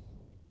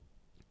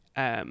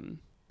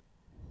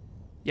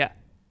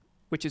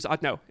 Which is, I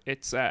don't know,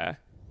 it's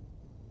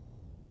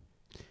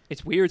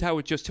weird how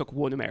it just took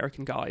one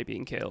American guy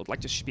being killed,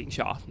 like just being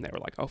shot, and they were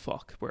like, oh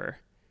fuck,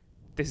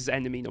 this is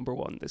enemy number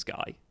one, this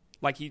guy.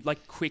 Like, he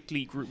like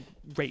quickly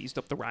raised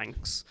up the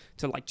ranks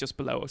to like just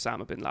below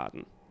Osama bin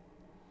Laden.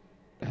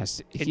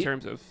 In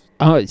terms of...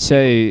 Oh,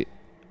 so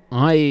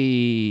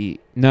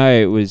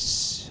it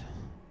was...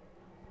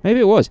 Maybe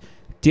it was.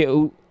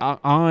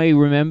 I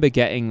remember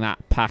getting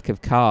that pack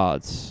of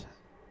cards.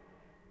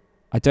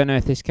 I don't know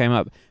if this came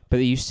up, but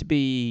there used to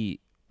be...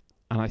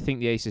 And I think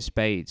the Ace of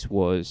Spades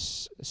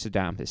was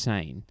Saddam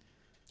Hussein.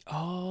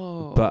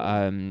 Oh.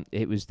 But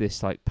it was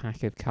this like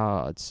pack of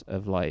cards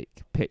of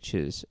like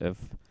pictures of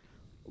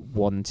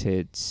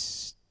wanted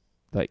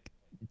like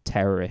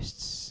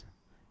terrorists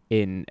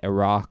in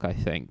Iraq, I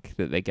think,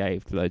 that they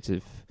gave loads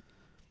of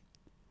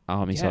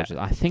army soldiers.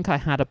 I think I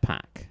had a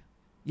pack.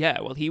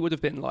 Yeah, well, he would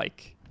have been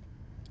like,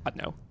 I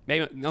don't know,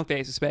 maybe not the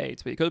Ace of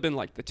Spades, but he could have been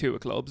like the Two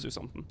of Clubs or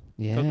something.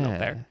 Yeah. Could have been up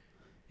there.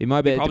 It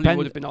might be. He probably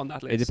would have been on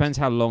that list. It depends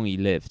how long he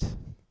lived.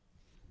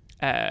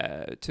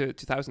 To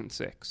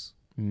 2006.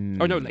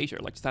 Or no, later,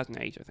 like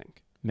 2008, I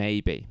think.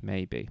 Maybe.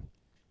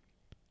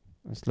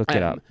 Let's look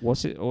it up.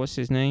 What's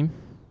his name?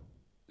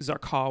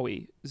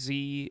 Zarqawi,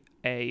 Zarqawi.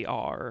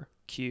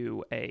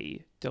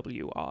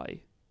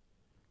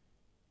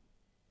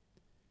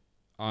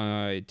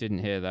 I didn't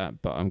hear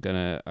that, but I'm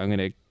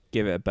gonna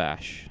give it a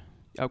bash.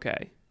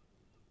 Okay.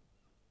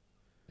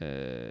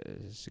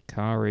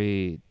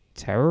 Zakari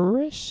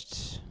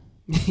terrorist?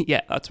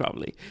 Yeah, that's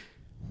probably.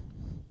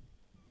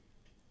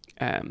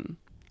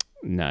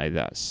 No,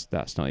 that's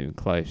not even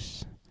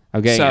close.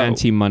 I'm getting So-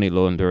 anti-money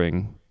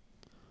laundering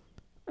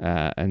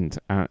and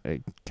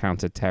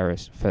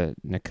counter-terrorist for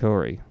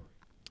Nakuri.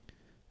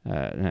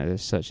 No,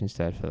 there's search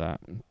instead for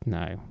that.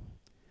 No.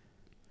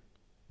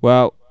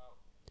 Well,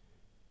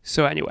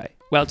 So anyway,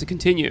 to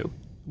continue,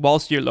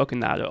 whilst you're looking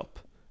that up,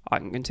 I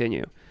can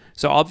continue.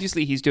 So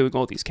obviously he's doing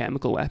all these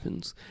chemical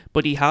weapons,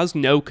 but he has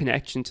no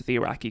connection to the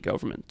Iraqi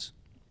government.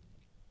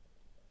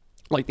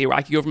 Like, the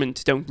Iraqi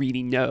government don't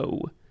really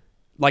know.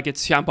 Like,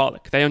 it's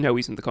shambolic. They don't know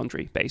he's in the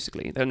country,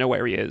 basically. They don't know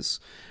where he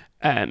is.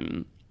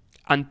 And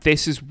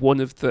this is one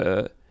of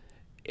the...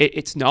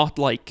 It's not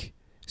like...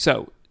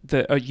 So,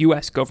 the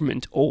US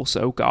government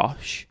also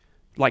got,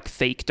 like,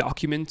 fake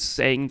documents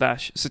saying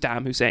that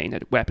Saddam Hussein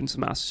had weapons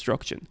of mass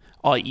destruction,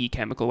 i.e.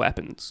 chemical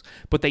weapons.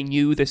 But they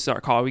knew this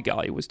Zarqawi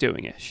guy was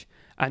doing it.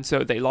 And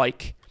so they,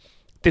 like...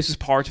 This was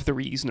part of the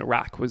reason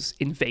Iraq was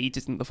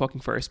invaded in the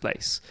fucking first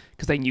place,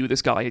 because they knew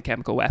this guy had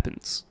chemical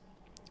weapons.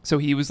 So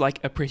he was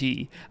like a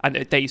pretty... And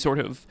they sort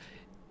of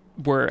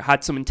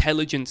had some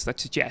intelligence that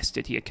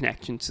suggested he had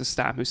connection to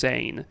Saddam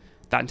Hussein.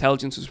 That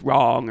intelligence was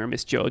wrong or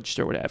misjudged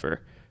or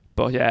whatever.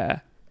 But yeah.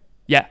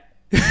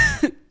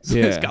 So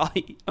this guy...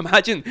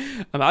 Imagine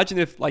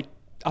if, like,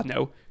 I don't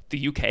know,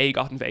 the UK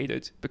got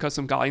invaded because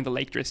some guy in the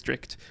Lake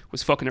District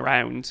was fucking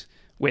around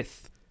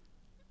with,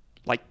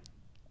 like,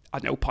 I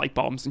don't know, pipe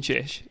bombs and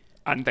shit.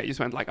 And they just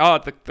went like, oh,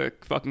 the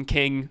fucking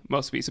king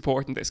must be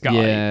supporting this guy.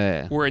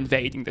 Yeah. We're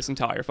invading this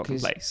entire fucking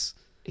 'Cause place.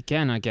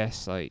 again, I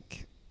guess,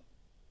 like,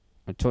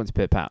 I talked a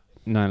bit about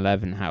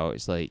 9/11, how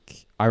it's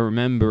like, I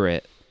remember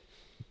it,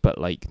 but,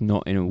 like,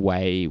 not in a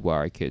way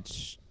where I could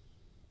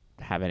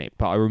have any.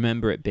 But I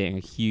remember it being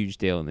a huge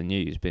deal in the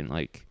news, being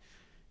like,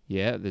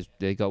 yeah,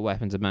 they got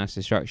weapons of mass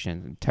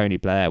destruction. And Tony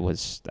Blair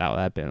was out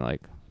there being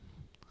like,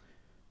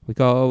 we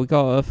got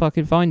to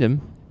fucking find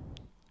him.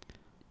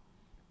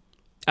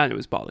 And it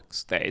was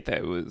bollocks.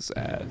 There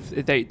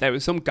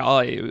was some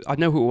guy, I don't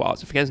know who it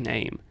was, I forget his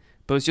name,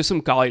 but it was just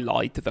some guy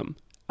lied to them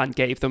and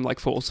gave them, like,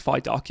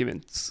 falsified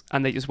documents,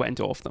 and they just went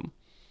off them.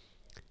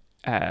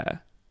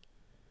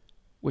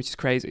 Which is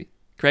crazy.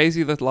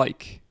 Crazy that,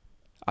 like,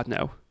 I don't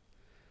know,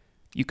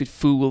 you could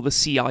fool the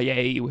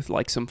CIA with,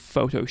 like, some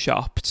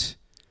photoshopped,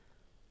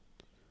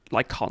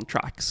 like,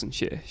 contracts and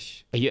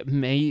shit.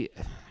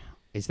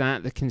 Is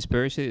that the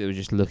conspiracy? They were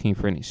just looking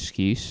for an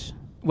excuse?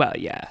 Well,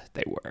 yeah,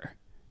 they were.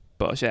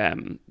 But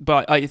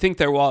I think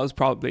there was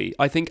probably...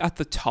 I think at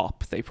the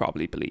top, they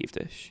probably believed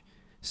it.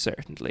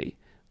 Certainly.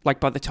 Like,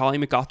 by the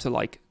time it got to,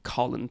 like,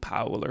 Colin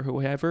Powell or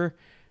whoever,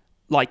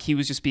 like, he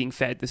was just being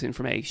fed this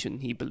information.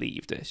 He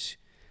believed it.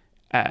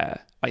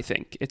 I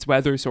think. It's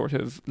whether sort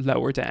of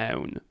lower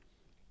down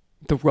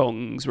the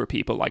rungs were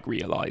people, like,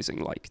 realising,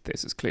 like,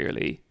 this is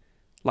clearly,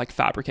 like,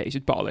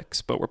 fabricated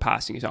bollocks, but we're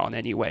passing it on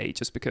anyway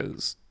just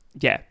because,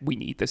 yeah, we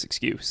need this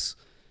excuse.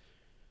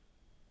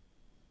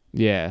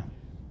 Yeah.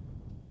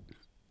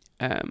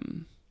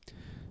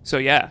 So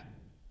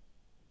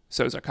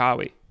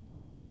Zarqawi,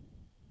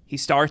 he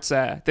starts,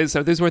 this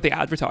is where the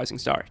advertising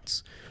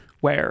starts,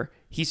 where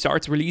he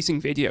starts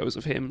releasing videos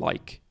of him,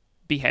 like,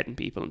 beheading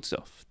people and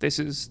stuff. This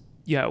is,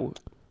 you know,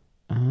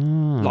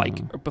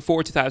 like,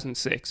 before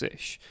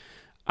 2006-ish.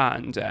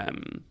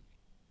 And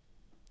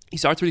he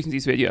starts releasing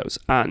these videos,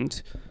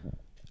 and,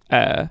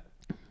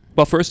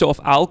 well, first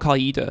off,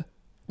 Al-Qaeda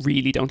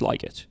really don't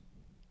like it.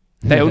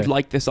 They don't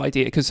like this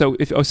idea, because so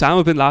if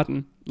Osama bin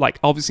Laden, like,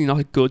 obviously not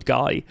a good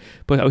guy,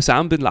 but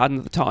Osama bin Laden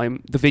at the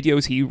time, the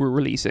videos he were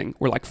releasing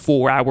were like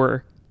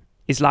 4-hour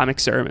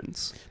Islamic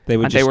sermons. They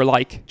were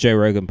like Joe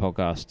Rogan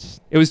podcasts.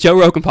 It was Joe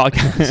Rogan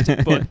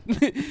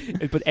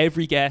podcast, but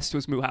every guest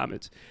was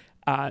Muhammad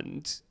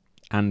and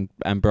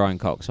Brian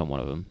Cox on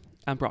one of them.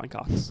 And Brian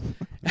Cox.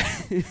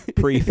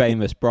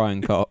 Pre-famous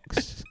Brian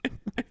Cox.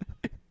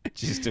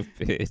 Just a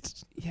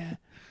bit. Yeah.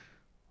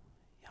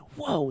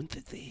 Whoa,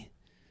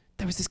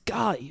 there was this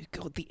guy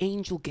called the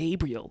Angel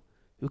Gabriel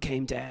who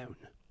came down.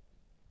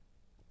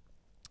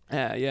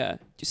 Yeah. Did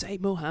you say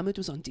Mohammed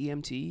was on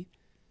DMT?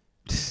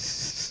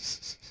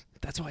 That's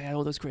why I had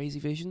all those crazy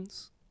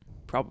visions?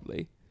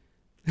 Probably.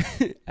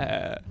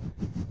 But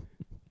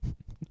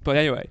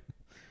anyway.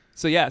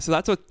 So that's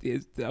what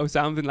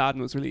Osama bin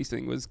Laden was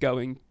releasing, was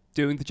doing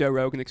the Joe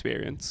Rogan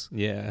experience.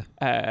 Yeah.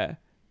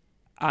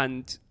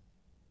 And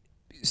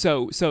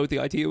so the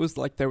idea was,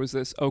 like, there was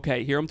this,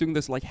 okay, here I'm doing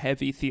this, like,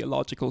 heavy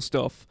theological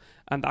stuff,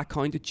 and that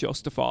kind of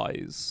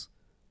justifies,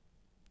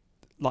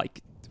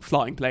 like,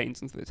 flying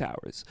planes into the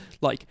towers.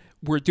 Like,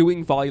 we're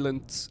doing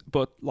violence,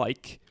 but,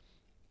 like,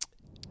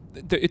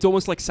 it's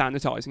almost like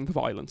sanitizing the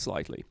violence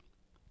slightly.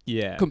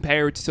 Yeah.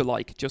 Compared to,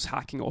 like, just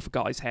hacking off a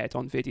guy's head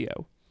on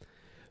video.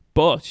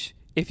 But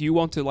if you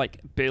want to,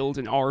 like, build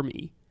an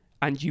army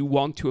and you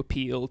want to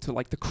appeal to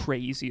like the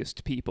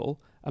craziest people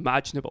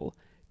imaginable,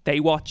 they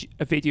watch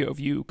a video of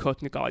you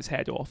cutting a guy's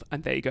head off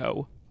and they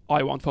go,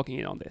 I want fucking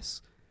in on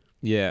this.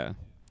 Yeah.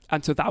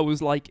 And so that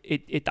was like,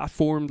 it that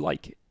formed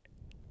like,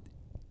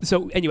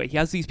 so anyway, he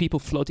has these people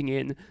flooding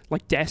in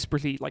like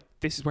desperately, like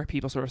this is where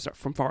people sort of start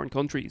from foreign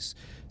countries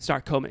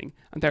start coming,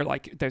 and they're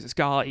like, there's this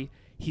guy,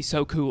 he's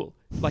so cool.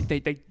 Like they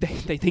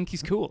think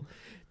he's cool.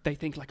 They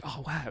think like,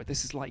 oh wow,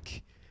 this is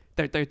like,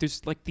 they're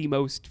just like the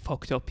most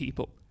fucked up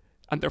people,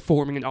 and they're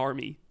forming an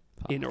army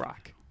in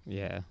Iraq.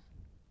 Yeah.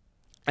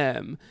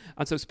 And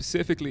so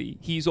specifically,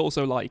 he's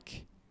also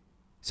like,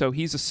 so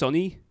he's a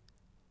Sunni,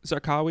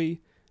 Zarqawi,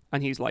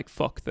 and he's like,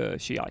 fuck the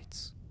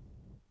Shiites.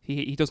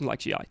 He doesn't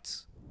like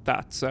Shiites.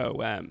 The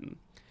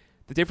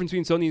difference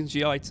between Sunnis and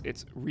Shiites,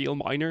 it's real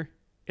minor.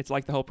 It's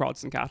like the whole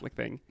Protestant Catholic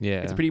thing.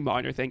 Yeah. It's a pretty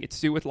minor thing. It's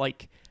to do with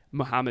like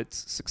Muhammad's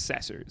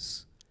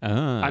successors.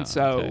 And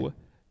so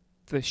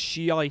the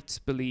Shiites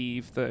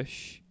believe that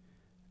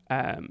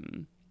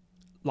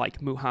like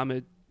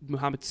Muhammad's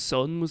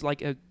son was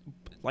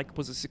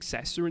was a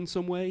successor in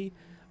some way.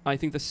 I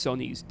think the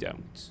Sunnis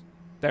don't.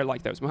 They're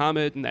like, there's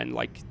Muhammad, and then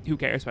like, who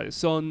cares about his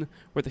son?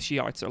 Where the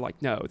Shiites are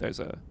like, no, there's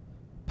a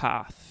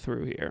path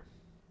through here.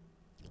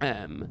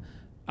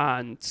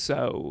 And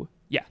so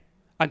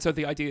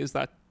the idea is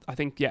that I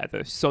think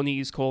the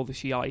Sunnis call the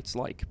Shiites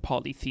like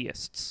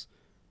polytheists,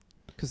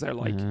 because they're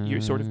like,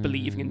 you're sort of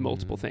believing in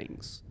multiple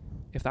things,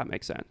 if that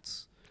makes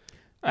sense.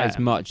 As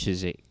much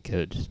as it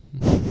could.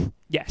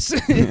 Yes.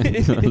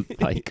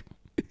 Like.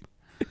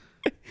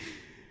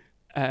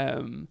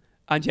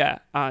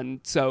 And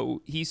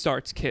so he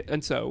starts he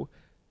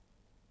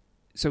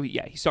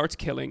starts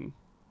killing.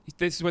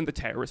 This is when the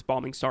terrorist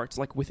bombing starts,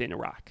 like within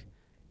Iraq.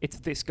 It's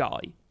this guy.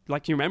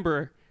 Like, you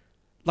remember,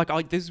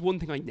 like, this is one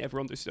thing I never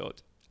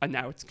understood, and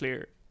now it's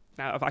clear.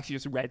 Now I've actually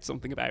just read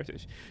something about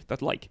it,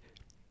 that like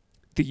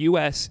the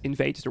US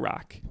invaded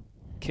Iraq,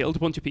 killed a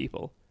bunch of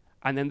people,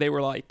 and then they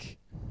were like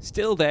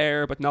still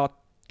there but not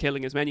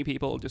killing as many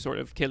people, just sort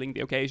of killing the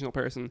occasional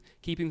person,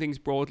 keeping things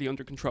broadly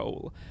under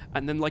control.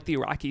 And then like the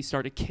Iraqis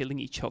started killing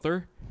each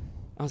other.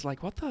 I was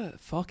like, what the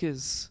fuck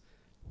is,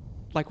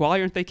 like,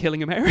 why aren't they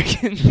killing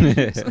Americans?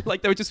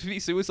 Like, there would just be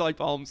suicide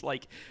bombs,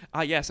 like,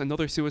 yes,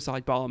 another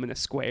suicide bomb in a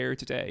square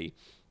today.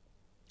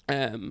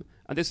 And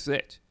this was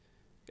it.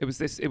 It was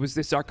this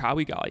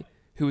Zarqawi guy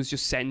who was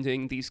just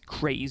sending these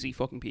crazy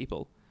fucking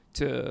people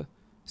to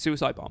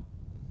suicide bomb.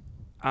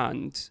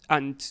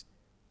 And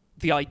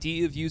the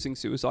idea of using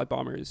suicide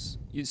bombers,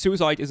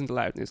 suicide isn't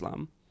allowed in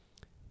Islam.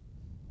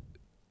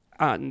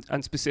 And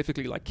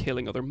specifically like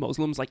killing other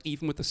Muslims, like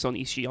even with the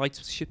Sunni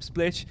Shiite ship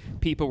split,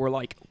 people were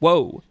like,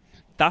 whoa,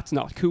 that's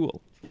not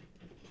cool.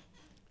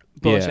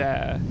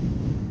 But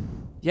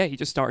he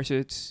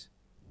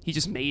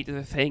just made it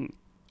a thing,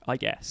 I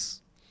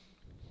guess.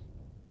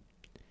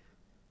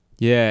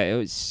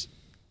 Yeah,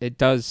 it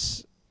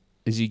does,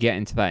 as you get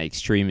into that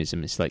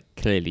extremism, it's like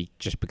clearly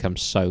just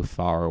becomes so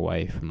far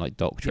away from like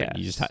doctrine.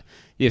 Yes.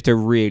 You have to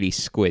really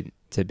squint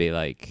to be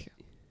like,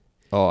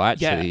 oh,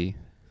 actually,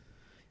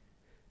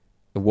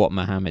 what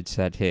Muhammad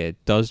said here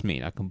does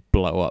mean I can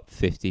blow up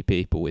 50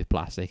 people with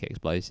plastic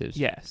explosives.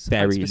 Yes,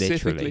 very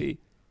literally.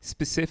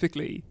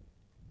 Specifically,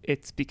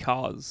 it's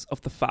because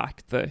of the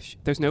fact that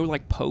there's no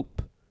like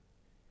Pope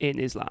in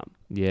Islam.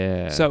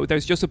 Yeah. So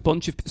there's a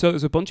bunch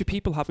of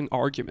people having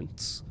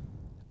arguments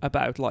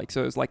about like,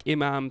 so there's like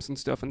imams and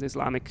stuff and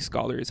Islamic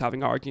scholars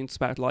having arguments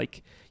about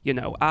like, you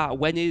know,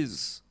 when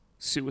is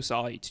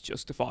suicide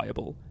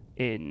justifiable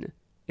in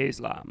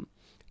Islam?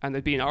 And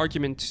there'd be an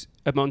argument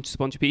amongst a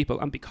bunch of people,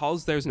 and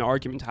because there's an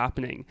argument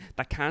happening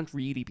that can't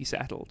really be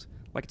settled,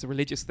 like it's a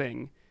religious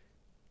thing,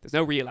 there's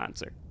no real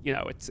answer. You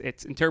know, it's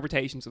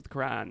interpretations of the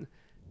Quran.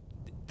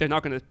 They're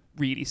not going to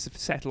really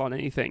settle on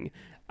anything.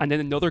 And then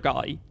another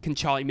guy can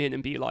chime in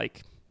and be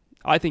like,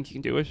 I think you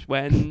can do it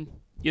when,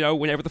 you know,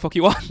 whenever the fuck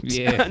you want.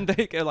 Yeah. And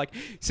they go like,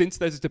 since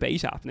there's a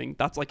debate happening,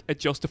 that's like a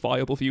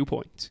justifiable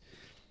viewpoint.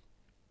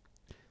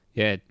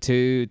 Yeah,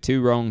 two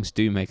wrongs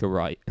do make a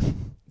right.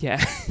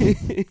 Yeah.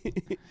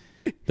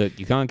 Look,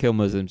 you can't kill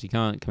Muslims, you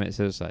can't commit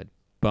suicide,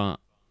 but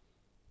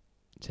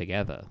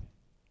together.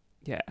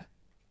 Yeah.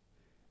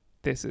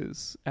 This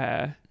is,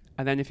 and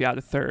then if you had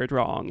a third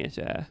wrong,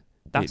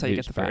 that's how you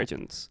get the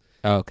virgins.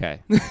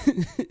 Okay.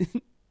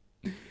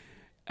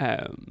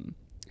 There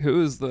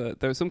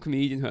was some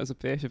comedian who has a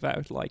bit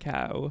about like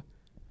how,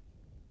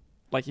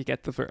 like you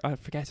get I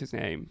forget his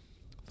name,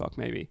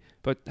 maybe,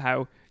 but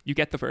how you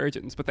get the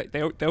virgins, but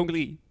they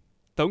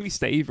only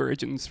stay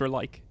virgins for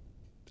like,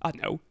 I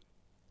don't know,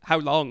 how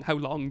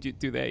long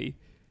do they,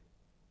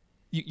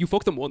 you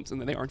fuck them once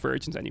and then they aren't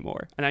virgins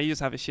anymore, and now you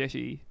just have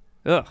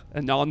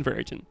a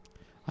non-virgin.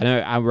 I know,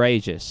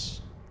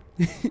 outrageous.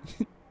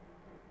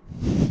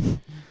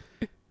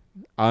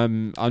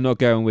 I'm not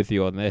going with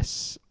you on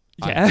this.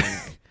 Yeah. I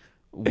think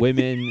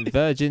women,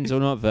 virgins or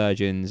not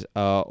virgins,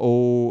 are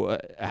all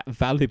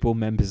valuable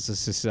members of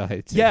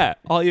society. Yeah,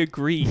 I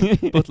agree.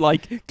 But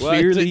like,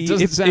 clearly,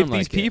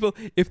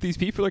 if these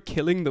people are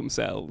killing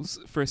themselves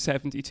for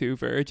 72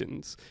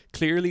 virgins,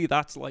 clearly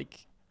that's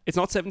like, it's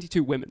not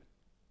 72 women.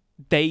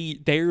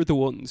 they're the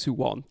ones who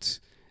want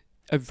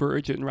a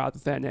virgin rather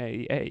than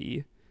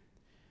a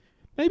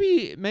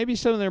Maybe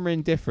some of them are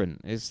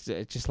indifferent. It's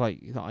just like,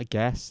 I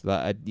guess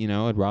that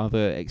I'd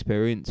rather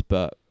experience,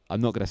 but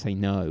I'm not gonna say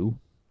no.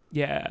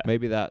 yeah.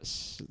 Maybe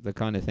that's the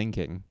kind of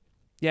thinking.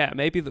 Yeah,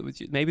 maybe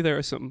there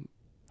are some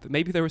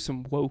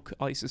woke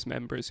ISIS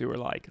members who are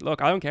like,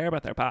 look, I don't care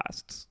about their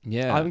pasts.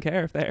 Yeah, I don't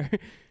care if they're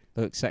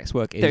look, sex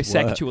work is their work.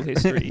 sexual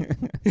history.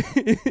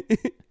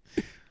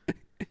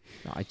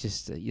 I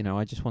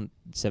just want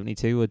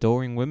 72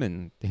 adoring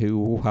women who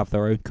all have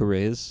their own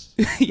careers.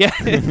 Yeah,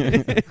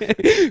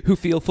 who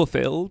feel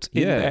fulfilled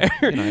in Yeah,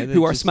 there,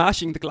 who are just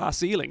smashing the glass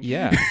ceiling.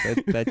 Yeah,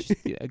 they're just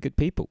good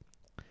people.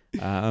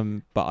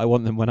 But I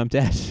want them when I'm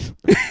dead.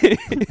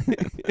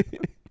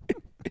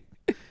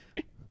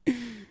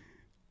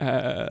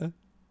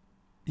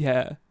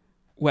 Yeah.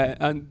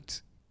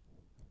 And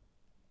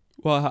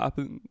what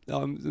happened?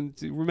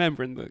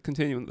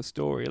 Continuing the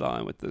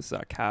storyline with this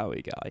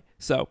Zarqawi guy.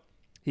 So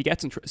he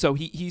gets in. So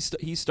he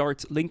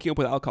starts linking up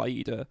with Al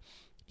Qaeda.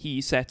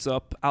 He sets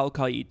up Al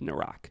Qaeda in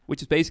Iraq,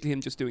 which is basically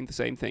him just doing the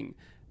same thing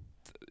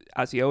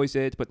as he always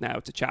did, but now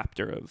it's a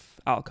chapter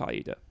of Al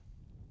Qaeda.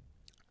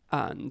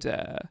 And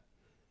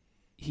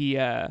he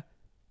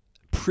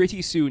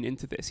pretty soon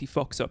into this, he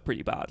fucks up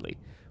pretty badly,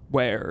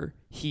 where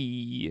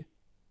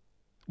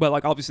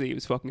obviously he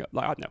was fucking up,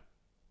 I don't know,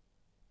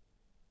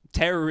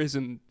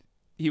 terrorism.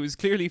 He was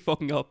clearly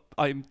fucking up.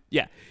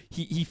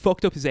 He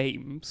fucked up his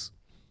aims,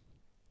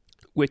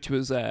 which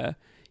was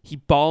he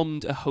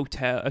bombed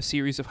a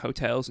series of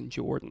hotels in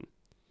Jordan,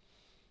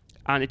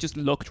 and it just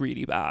looked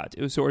really bad.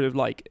 It was sort of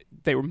like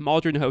they were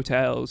modern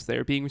hotels. They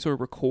were being sort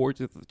of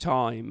recorded at the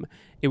time.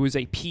 It was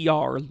a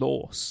PR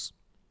loss.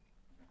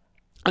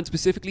 And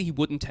specifically, he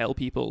wouldn't tell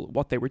people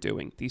what they were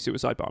doing, these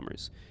suicide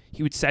bombers.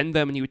 He would send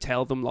them and he would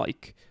tell them,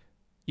 like,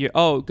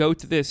 go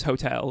to this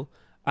hotel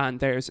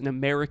and there's an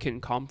American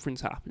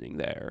conference happening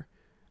there.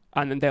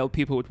 And then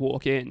people would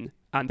walk in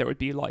and there would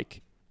be,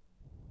 like,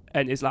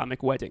 an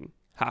Islamic wedding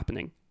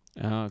happening.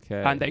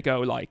 Okay. And they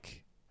go,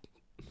 like,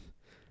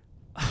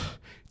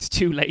 it's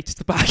too late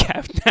to back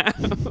out now.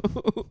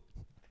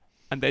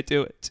 And they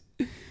do it.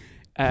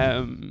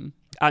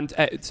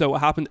 So what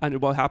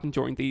happened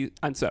during these...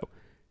 And so...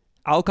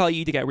 Al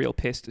Qaeda get real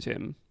pissed at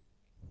him.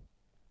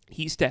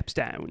 He steps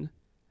down.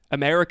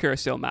 America are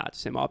still mad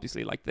at him,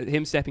 obviously. Like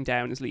him stepping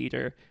down as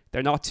leader,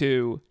 they're not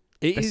too.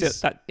 It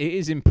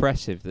is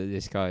impressive that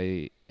this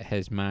guy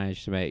has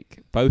managed to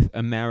make both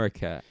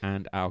America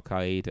and Al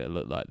Qaeda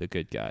look like the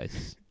good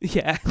guys.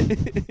 Yeah,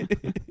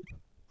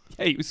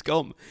 yeah, he was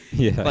scum.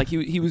 Yeah, like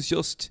he was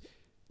just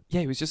a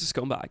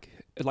scumbag,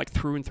 like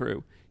through and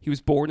through. He was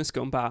born a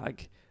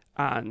scumbag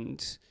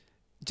and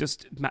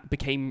just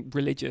became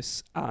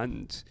religious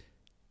and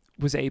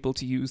was able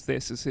to use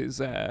this as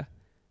his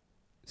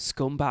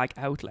scumbag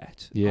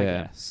outlet, I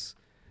guess.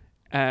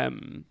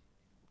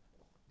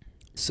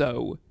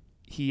 So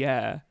he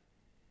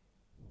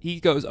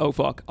goes, oh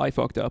fuck, I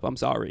fucked up, I'm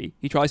sorry.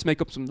 He tries to make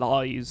up some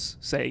lies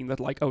saying that,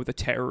 like, oh, the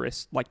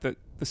terrorists, like the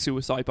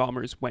suicide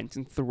bombers went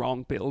into the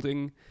wrong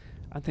building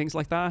and things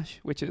like that,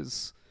 which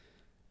is,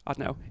 I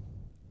don't know.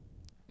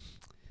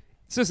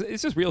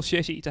 It's just real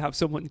shitty to have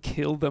someone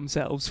kill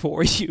themselves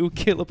for you,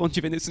 kill a bunch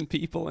of innocent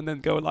people, and then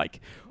go like,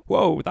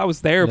 "Whoa, that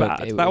was their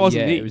bad. That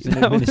wasn't me." It was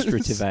an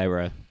administrative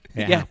error.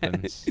 It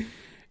happens.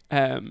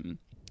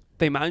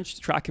 They managed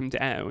to track him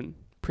down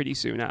pretty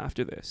soon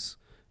after this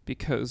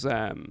because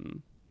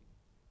one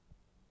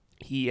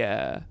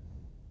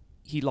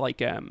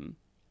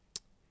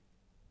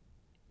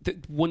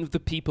of the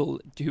people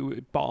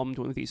who bombed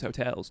one of these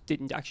hotels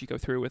didn't actually go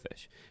through with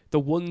it. The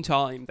one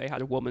time they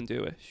had a woman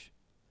do it.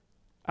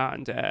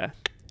 And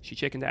she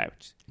chickened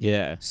out.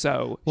 Yeah.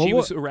 So she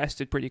was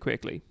arrested pretty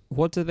quickly.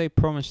 What did they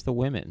promise the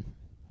women?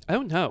 I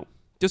don't know.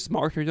 Just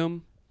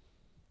martyrdom.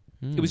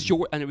 It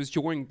was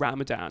during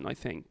Ramadan, I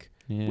think.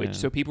 Yeah.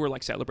 So people were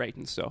like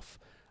celebrating stuff.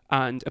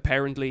 And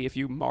apparently, if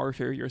you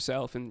martyr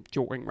yourself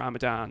during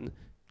Ramadan,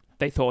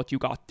 they thought you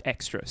got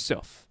extra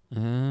stuff.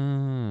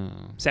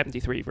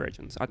 73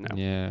 virgins. I don't know.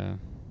 Yeah.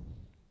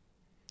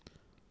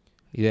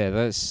 Yeah.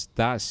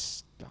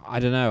 That's. I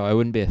don't know. I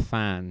wouldn't be a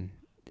fan.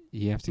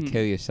 You have to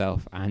kill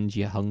yourself and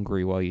you're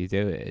hungry while you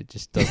do it. It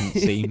just doesn't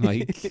seem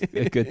like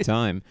a good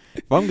time.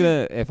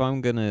 If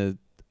I'm gonna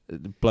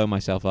blow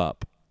myself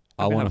up,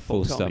 I want a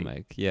full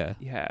stomach. Yeah.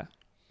 Yeah.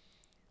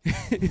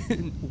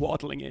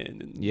 Waddling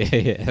in. And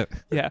yeah.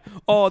 Yeah.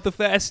 Oh, the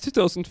vest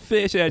doesn't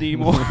fit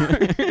anymore.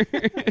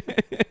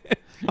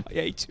 I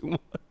ate too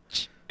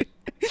much.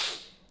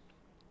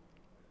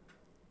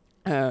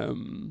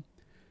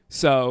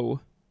 So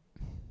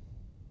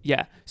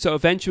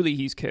eventually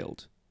he's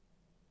killed.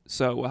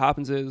 So what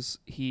happens is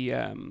he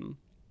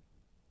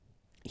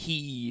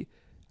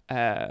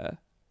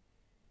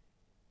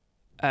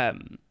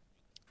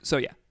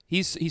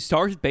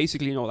started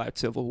basically an all-out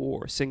civil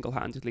war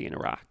single-handedly in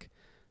Iraq.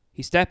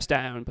 He steps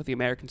down, but the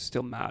Americans are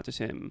still mad at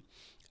him,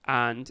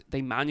 and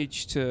they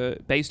managed to,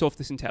 based off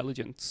this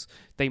intelligence,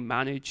 they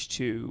managed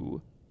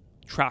to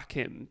track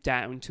him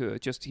down to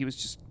he was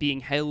just being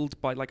held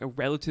by like a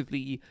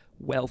relatively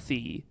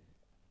wealthy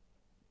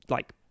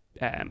like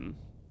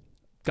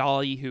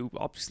guy who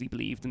obviously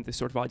believed in this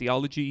sort of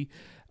ideology,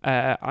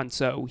 and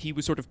so he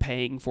was sort of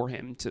paying for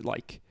him to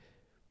like,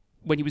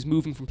 when he was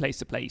moving from place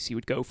to place, he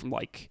would go from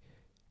like,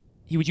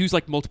 he would use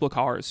like multiple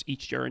cars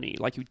each journey.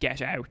 Like he would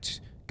get out,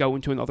 go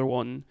into another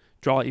one,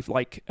 drive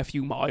like a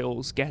few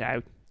miles, get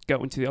out,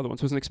 go into the other one.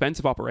 So it was an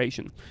expensive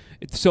operation.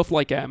 It's stuff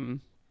like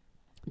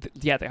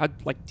they had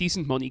like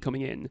decent money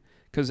coming in,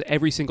 because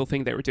every single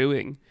thing they were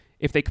doing,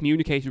 if they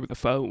communicated with a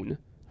phone,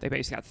 they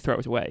basically had to throw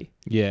it away.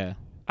 Yeah.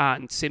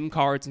 And SIM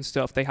cards and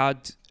stuff, they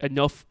had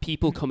enough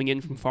people coming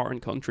in from foreign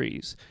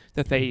countries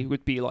that they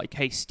would be like,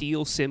 hey,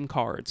 steal SIM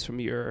cards from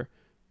your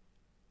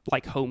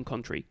like home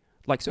country.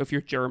 Like, so if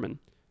you're German,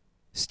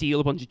 steal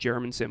a bunch of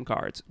German SIM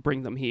cards,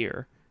 bring them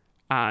here,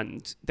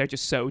 and they're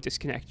just so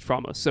disconnected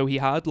from us. So he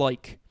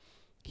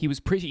was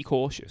pretty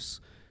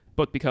cautious,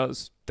 but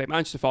because they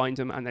managed to find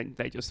him, and then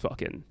they just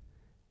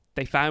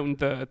they found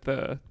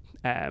the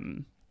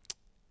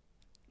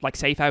like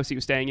safe house he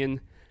was staying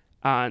in,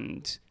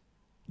 and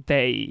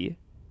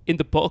in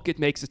the book it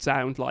makes it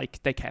sound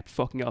like they kept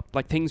fucking up.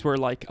 Like things were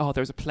like, oh,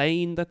 there's a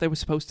plane that they were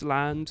supposed to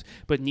land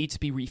but it needs to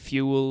be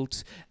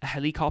refueled, a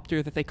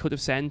helicopter that they could have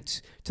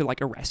sent to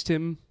like arrest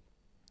him,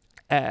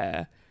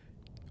 like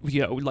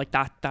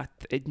that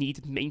it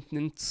needed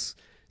maintenance,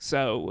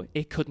 so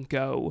it couldn't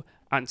go,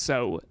 and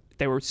so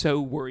they were so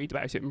worried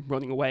about him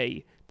running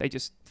away, they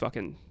just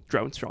fucking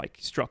drone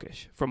struck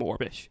it from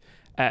orbit.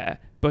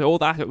 But all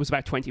that, it was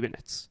about 20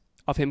 minutes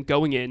of him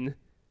going in,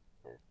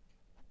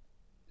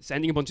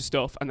 sending a bunch of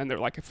stuff, and then they're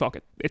like, fuck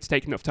it, it's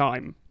taken enough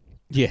time.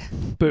 Yeah.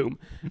 Boom.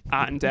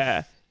 And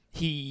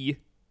he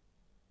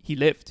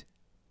lived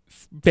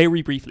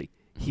very briefly.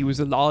 He was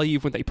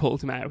alive when they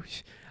pulled him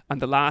out,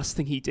 and the last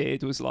thing he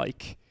did was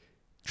like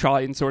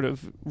try and sort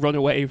of run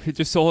away. He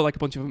just saw like a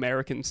bunch of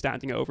Americans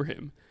standing over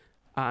him,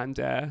 and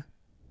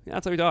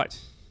that's how he died.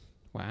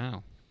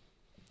 Wow.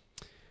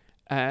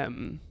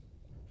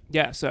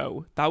 Yeah,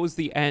 so that was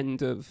the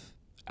end of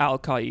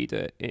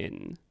Al-Qaeda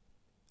in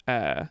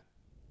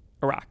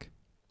Iraq.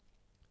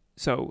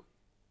 So,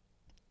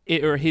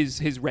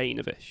 his reign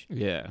of it.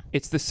 Yeah.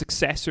 It's the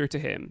successor to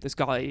him. This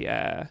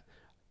guy,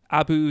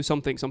 Abu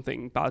something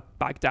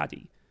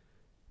Baghdadi.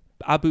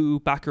 Abu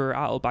Bakr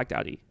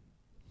al-Baghdadi.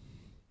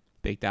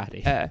 Big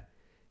Daddy.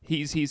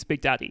 He's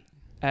Big Daddy.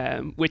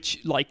 Which,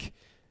 like,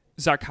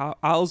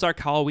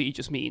 al-Zarqawi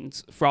just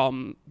means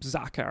from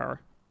Zakar.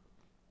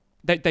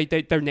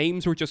 Their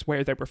names were just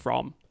where they were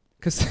from.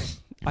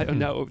 Because, I don't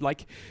know,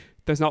 like,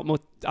 there's not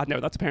much, I don't know,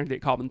 that's apparently a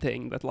common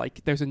thing, that,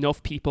 like, there's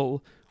enough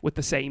people with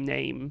the same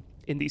name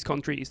in these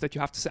countries that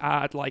you have to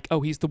add, like,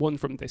 oh, he's the one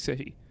from this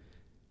city.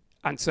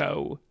 And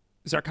so,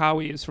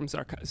 Zarqawi is from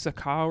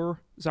Zarqaw,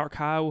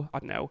 I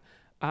don't know,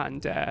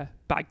 and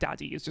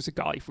Baghdadi is just a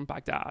guy from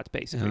Baghdad,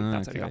 basically.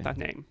 That's how he got that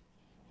name.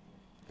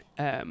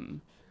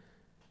 And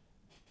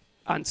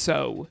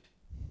so,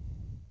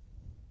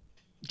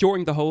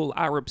 during the whole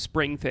Arab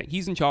Spring thing,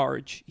 he's in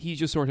charge. He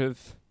just sort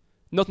of,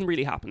 nothing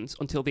really happens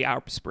until the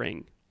Arab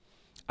Spring.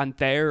 And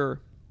they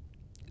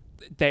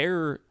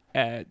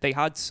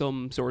had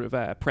some sort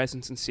of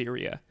presence in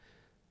Syria.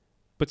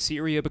 But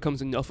Syria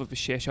becomes enough of a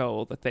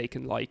shithole that they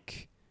can,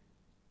 like,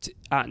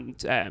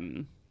 during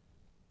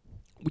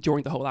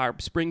the whole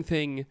Arab Spring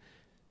thing,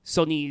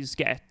 Sunnis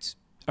get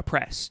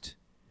oppressed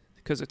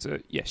because it's a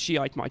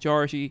Shiite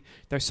majority.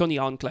 They're Sunni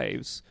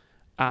enclaves,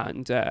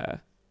 and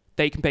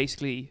they can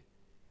basically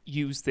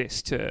use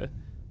this to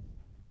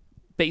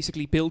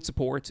basically build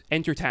support,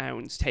 enter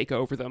towns, take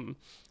over them,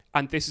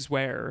 and this is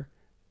where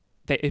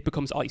it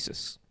becomes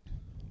ISIS,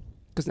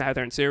 because now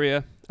they're in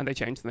Syria and they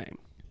change the name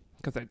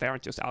because they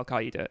aren't just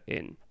Al-Qaeda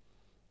in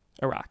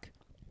Iraq.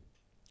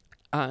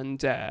 And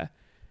they're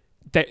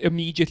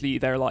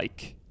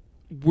like,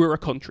 we're a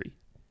country.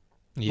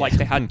 Yeah. Like,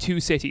 they had two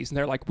cities and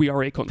they're like, we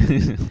are a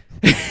country.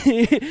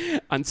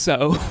 And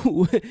so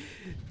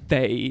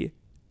they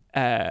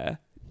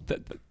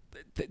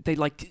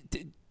like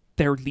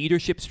their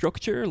leadership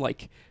structure,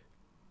 like,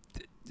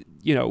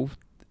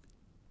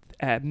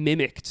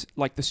 mimicked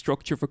like the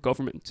structure for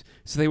government.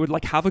 So they would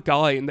like have a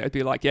guy and they'd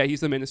be like, yeah, he's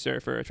the minister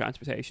for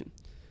transportation,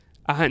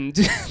 and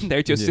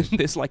they're just in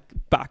this like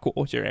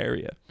backwater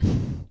area.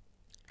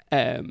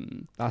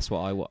 That's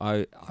what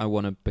I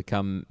want to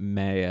become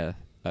mayor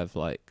of,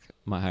 like,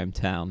 my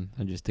hometown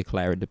and just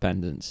declare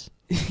independence.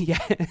 Yeah.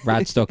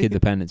 Radstock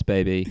independence,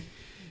 baby.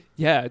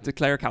 Yeah,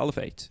 declare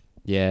caliphate.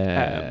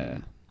 Yeah.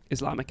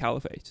 Islamic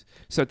caliphate.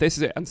 So this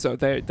is it. And so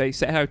they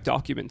set out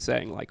documents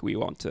saying, like, we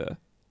want to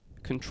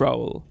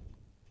control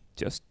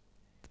just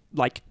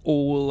like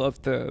all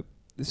of the,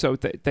 so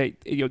they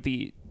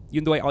the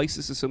way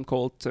ISIS is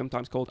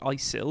sometimes called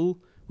ISIL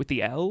with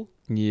the L.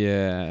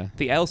 Yeah.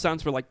 The L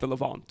stands for like the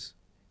Levant.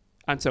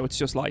 And so it's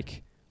just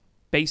like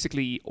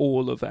basically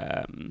all of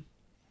the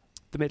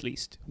Middle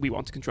East we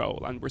want to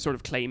control, and we're sort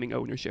of claiming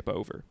ownership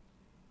over.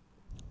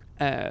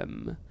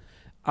 And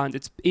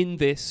it's in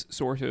this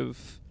sort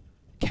of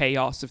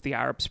chaos of the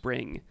Arab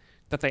Spring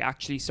that they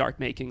actually start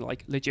making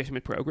like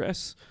legitimate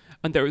progress.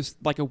 And there was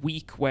like a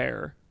week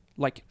where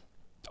like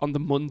on the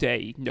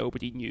Monday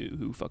nobody knew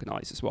who fucking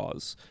ISIS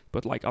was,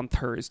 but like on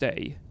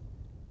Thursday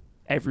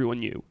everyone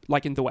knew.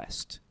 Like in the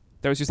West,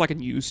 there was just like a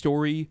news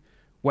story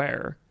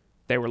where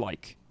they were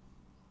like,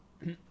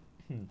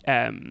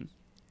 I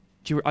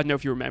don't know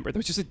if you remember, there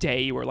was just a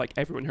day where like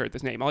everyone heard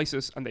this name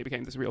ISIS and they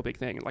became this real big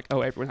thing, and like,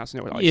 oh, everyone has to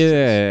know what ISIS is.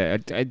 Yeah,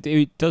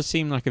 it does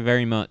seem like a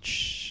very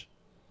much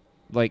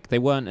like they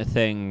weren't a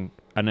thing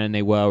and then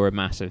they were a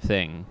massive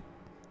thing.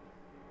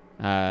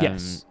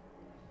 Yes.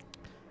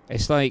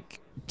 It's like,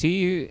 do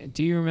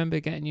you remember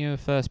getting your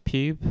first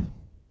pube?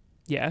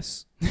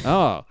 Yes.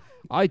 Oh,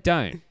 I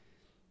don't.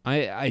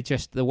 I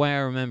just, the way I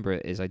remember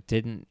it is I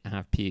didn't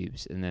have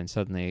pubes, and then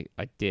suddenly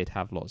I did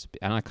have lots of,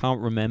 and I can't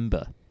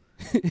remember.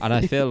 And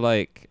I feel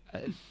like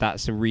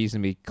that's a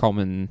reasonably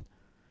common.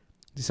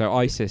 So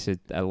ISIS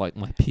are like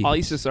my pubes.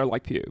 ISIS are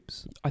like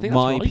pubes. I think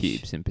my that's right.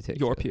 pubes in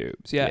particular. Your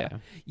pubes,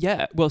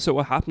 yeah. Well, so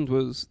what happened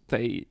was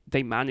they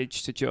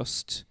managed to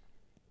just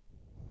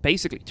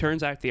basically,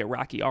 turns out the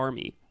Iraqi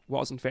army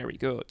wasn't very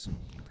good,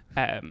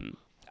 and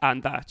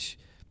that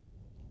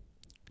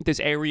this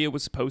area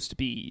was supposed to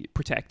be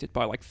protected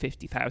by like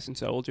 50,000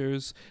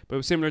 soldiers, but it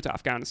was similar to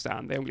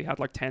Afghanistan. They only had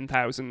like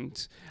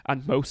 10,000,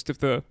 and most of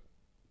the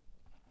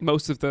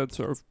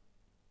sort of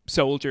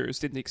soldiers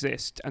didn't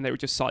exist, and they were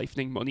just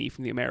siphoning money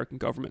from the American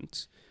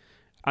government.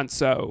 And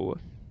so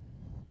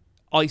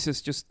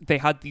ISIS they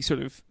had these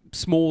sort of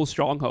small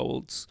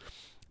strongholds.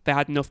 They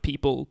had enough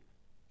people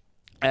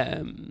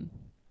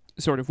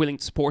sort of willing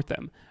to support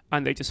them,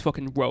 and they just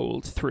fucking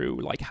rolled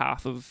through like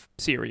half of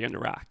Syria and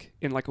Iraq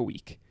in like a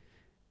week.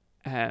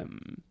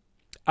 And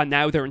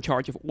now they're in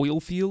charge of oil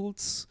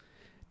fields.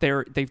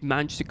 They've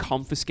managed to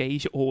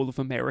confiscate all of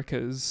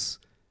America's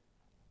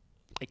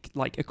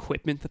like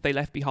equipment that they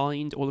left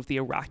behind, all of the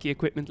Iraqi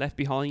equipment left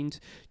behind.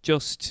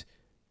 Just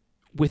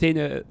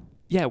within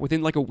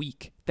like a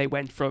week, they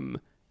went from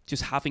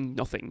just having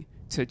nothing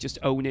to just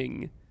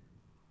owning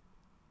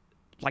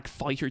like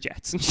fighter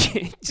jets and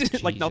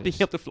shit, like not being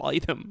able to fly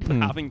them, but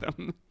having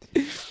them.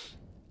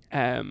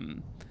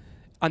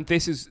 And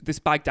this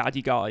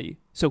Baghdadi guy,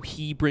 so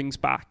he brings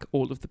back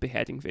all of the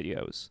beheading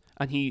videos,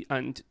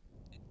 and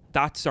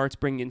that starts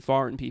bringing in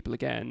foreign people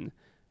again,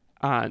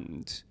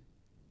 and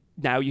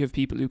now you have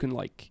people who can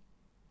like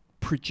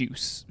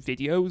produce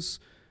videos,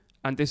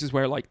 and this is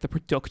where like the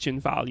production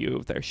value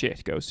of their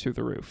shit goes through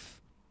the roof.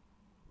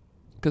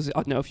 Because I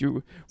don't know if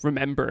you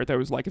remember, there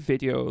was like a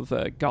video of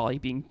a guy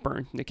being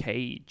burnt in a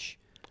cage,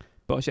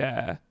 but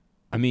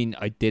I mean,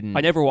 I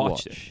never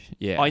watched it.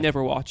 Yeah, I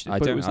never watched it. I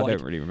but don't. it was I like,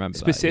 don't really remember.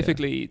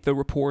 Specifically, the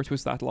report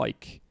was that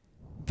like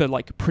the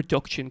like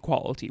production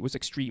quality was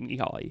extremely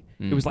high.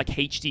 It was like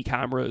HD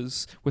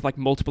cameras with like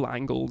multiple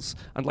angles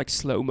and like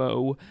slow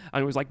mo,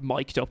 and it was like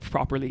mic'd up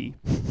properly.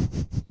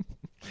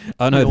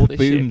 Oh no, the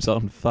boom's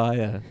on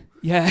fire.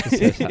 Yeah,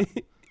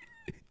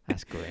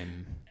 that's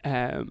grim.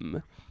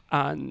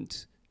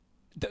 And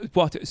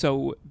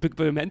so but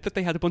it meant that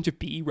they had a bunch of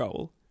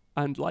B-roll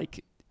and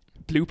like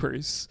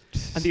bloopers,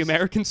 and the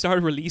Americans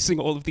started releasing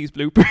all of these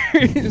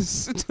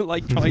bloopers to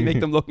like try and make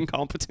them look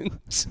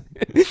incompetent.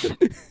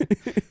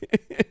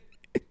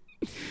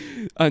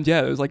 And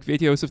yeah, there was like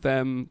videos of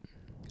them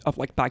of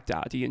like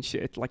Baghdadi and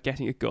shit, like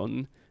getting a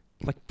gun,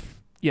 like,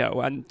 you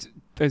know, and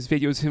there's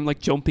videos of him like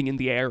jumping in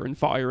the air and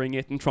firing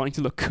it and trying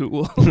to look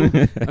cool.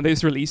 And they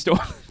just released all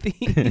of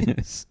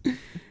these.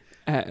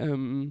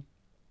 And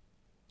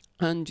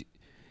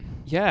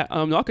yeah,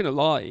 I'm not gonna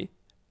lie,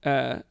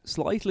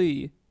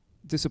 slightly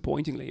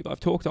disappointingly, but I've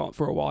talked on it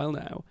for a while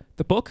now,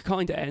 the book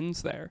kind of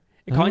ends there.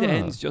 It kind of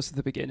ends just at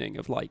the beginning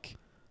of like,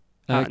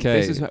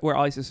 this is where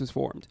ISIS was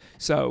formed.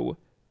 So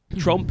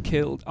Trump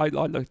killed, I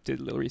did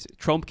a little research,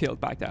 Trump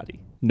killed Baghdadi.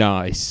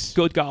 Nice.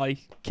 Good guy,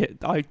 kid.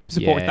 I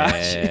support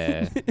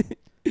that.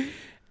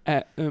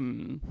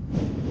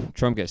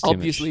 Trump gets too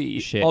obviously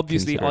much shit.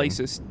 Obviously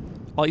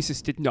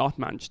ISIS did not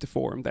manage to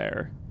form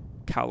their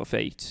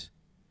caliphate.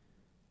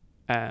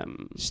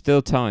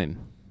 Still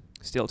time.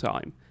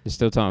 There's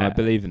still time. I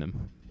believe in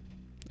him.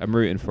 I'm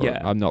rooting for him.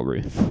 I'm not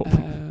rooting for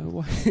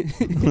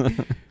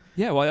him.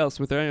 Yeah, what else?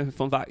 Was there any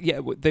fun fact? Yeah,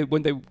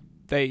 when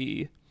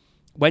they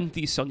went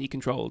these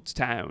Sunni-controlled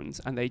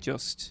towns, and they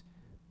just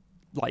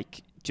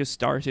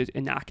started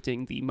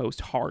enacting the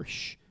most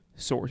harsh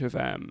sort of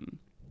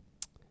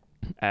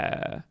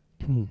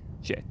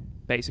shit,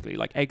 basically,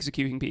 like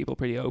executing people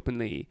pretty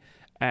openly,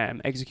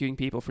 executing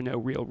people for no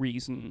real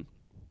reason.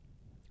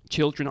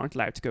 Children aren't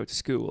allowed to go to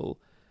school.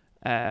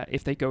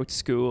 If they go to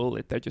school,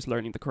 they're just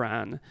learning the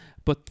Quran.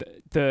 But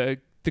the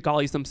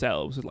guys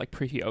themselves would like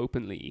pretty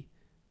openly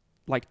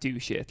like do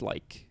shit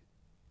like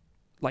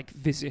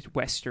visit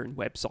Western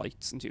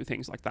websites and do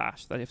things like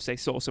that. That if they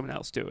saw someone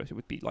else do it, it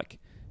would be like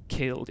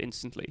killed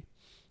instantly.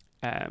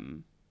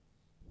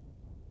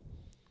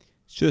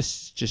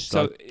 Just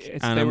so like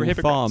Animal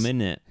Farm,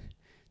 innit?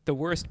 The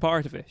worst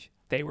part of it,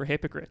 they were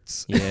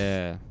hypocrites.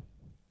 Yeah.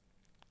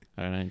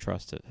 I don't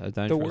trust it.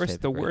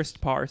 The worst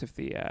part of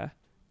the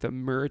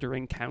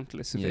murdering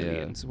countless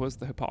civilians was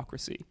the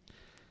hypocrisy.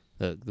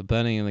 look, the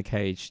burning in the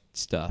cage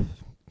stuff,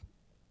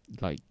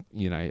 like,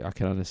 you know, I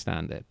can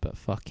understand it, but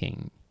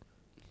fucking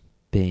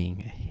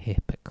being a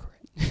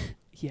hypocrite.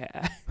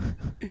 Yeah.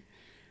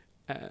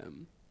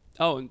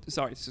 Oh, and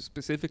sorry, so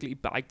specifically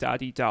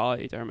Baghdadi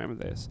died. I remember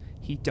this.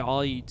 He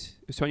died,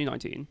 it was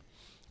 2019,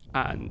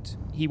 and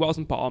he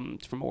wasn't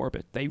bombed from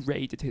orbit. They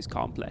raided his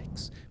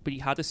complex, but he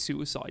had a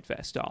suicide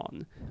vest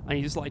on, and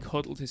he just like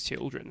huddled his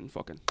children and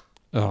fucking...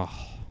 Oh,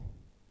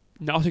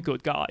 Not a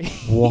good guy.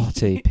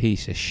 what a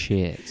piece of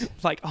shit.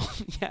 Like, oh,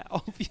 yeah,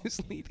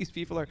 obviously these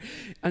people are...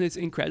 And it's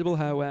incredible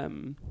how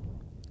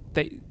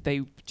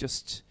they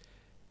just...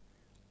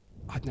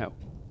 I don't know.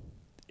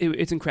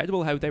 It's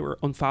incredible how they were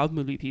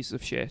unfathomably pieces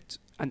of shit,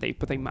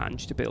 but they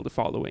managed to build a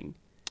following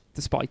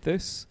despite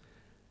this,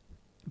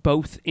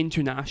 both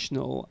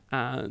international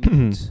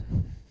and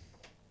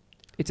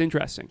it's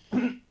interesting.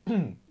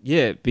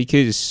 Yeah,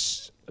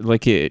 because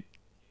like I'm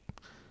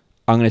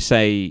going to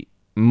say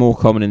more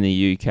common in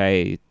the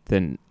UK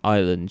than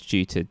Ireland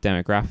due to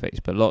demographics,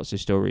 but lots of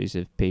stories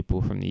of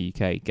people from the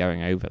UK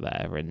going over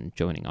there and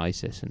joining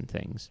ISIS and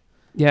things.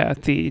 Yeah,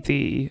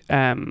 the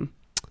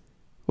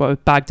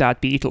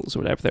Baghdad Beatles or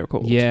whatever they were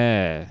called.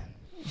 Yeah,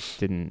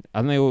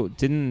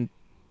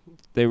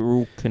 they were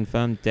all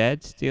confirmed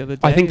dead the other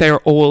day? I think they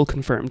were all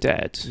confirmed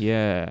dead.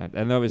 Yeah,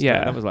 and that was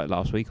like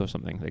last week or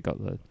something. They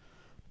got the...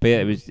 But yeah,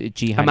 it was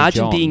Jihadi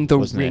Imagine John, being the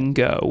wasn't it?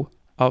 Ringo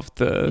of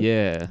the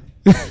Yeah.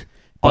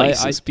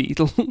 ISIS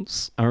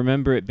Beatles. I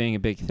remember it being a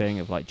big thing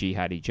of like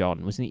Jihadi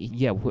John, wasn't he?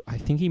 Yeah, I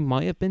think he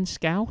might have been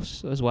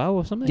Scouse as well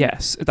or something.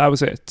 Yes, that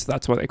was it.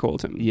 That's what they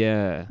called him.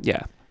 Yeah.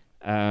 Yeah.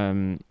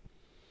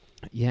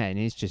 Yeah, and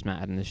he's just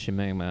mad in the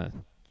Shemima.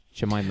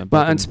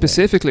 But and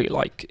specifically,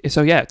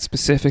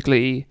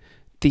 specifically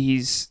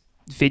these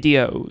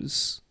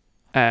videos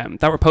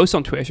that were posted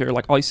on Twitter.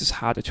 Like ISIS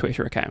had a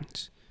Twitter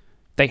account,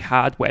 they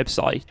had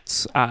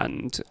websites,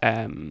 and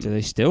do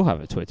they still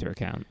have a Twitter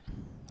account?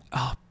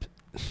 Oh,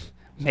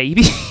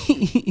 maybe.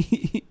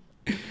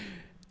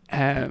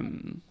 There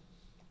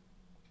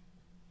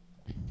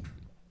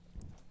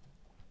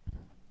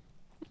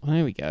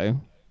we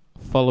go.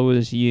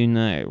 Followers,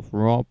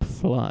 Rob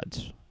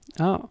Flood.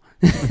 Oh.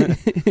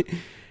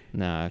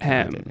 No, I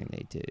don't think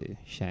they do.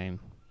 Shame.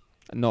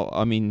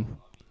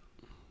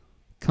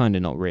 Kind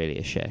of not really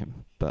a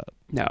shame, but...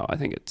 No, I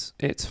think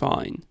it's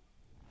fine.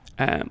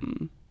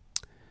 And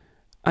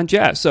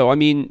yeah, so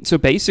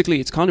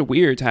basically it's kind of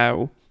weird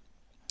how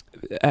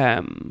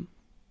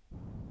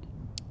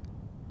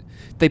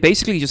they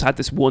basically just had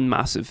this one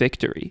massive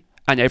victory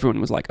and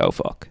everyone was like, oh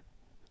fuck.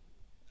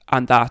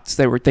 And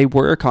they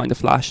were kind of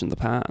flash in the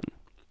pan.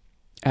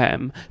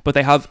 But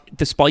they have,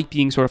 despite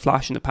being sort of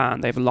flash in the pan,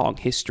 they have a long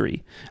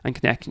history and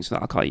connections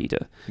with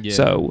Al-Qaeda. Yeah.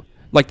 So,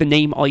 like, the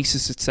name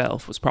ISIS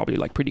itself was probably,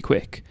 like, pretty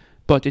quick.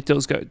 But it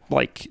does go,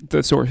 like,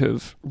 the sort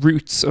of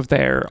roots of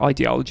their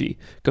ideology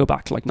go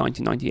back to, like,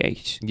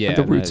 1998. Yeah. And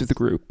the roots of the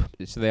group.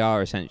 So they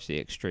are essentially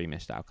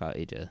extremist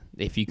Al-Qaeda,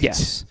 if you could...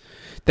 Yes,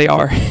 they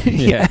are.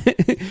 Yeah.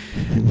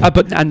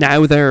 And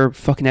now they're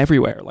fucking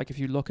everywhere. Like, if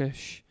you look at...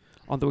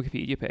 On the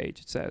Wikipedia page,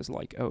 it says,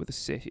 like, oh,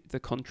 the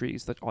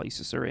countries that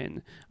ISIS are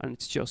in, and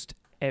it's just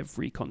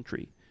every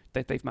country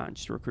that they've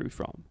managed to recruit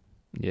from.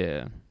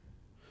 Yeah.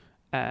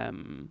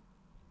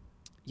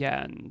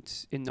 Yeah,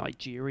 and in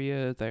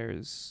Nigeria,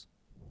 I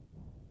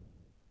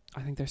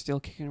think they're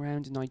still kicking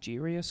around in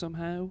Nigeria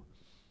somehow.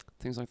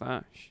 Things like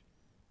that.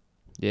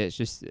 Yeah, it's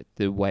just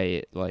the way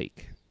it,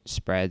 like,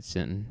 spreads,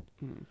 and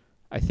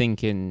I think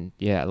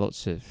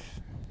lots of...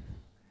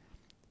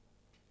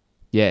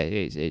 Yeah,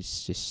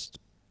 it's just...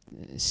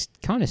 It's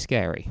kind of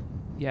scary.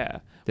 Yeah.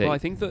 Well, I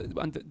think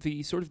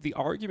the sort of the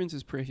argument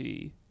is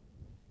pretty,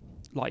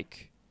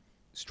 like,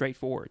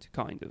 straightforward,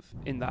 kind of,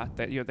 in that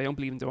they don't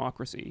believe in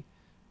democracy,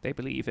 they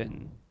believe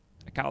in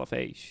a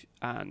caliphate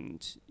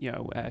and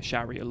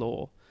Sharia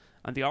law,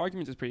 and the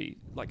argument is pretty,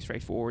 like,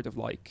 straightforward of,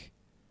 like,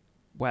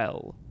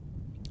 well,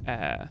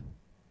 I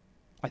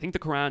think the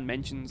Quran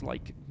mentions,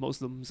 like,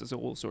 Muslims as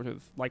all sort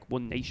of like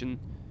one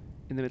nation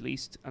in the Middle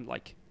East and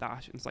like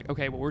that, and it's like,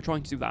 okay, well, we're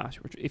trying to do that.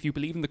 If you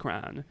believe in the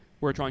Quran,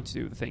 we're trying to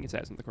do the thing it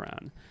says in the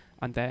Quran.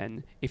 And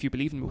then if you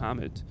believe in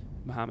Muhammad,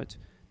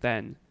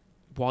 then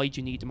why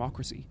do you need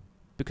democracy?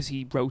 Because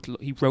he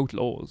wrote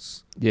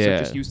laws. Yeah. So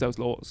just use those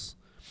laws.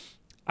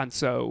 And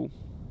so,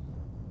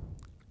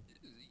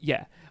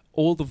 yeah,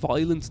 all the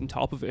violence on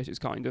top of it is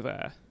kind of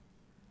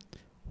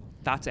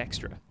that's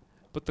extra.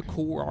 But the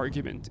core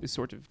argument is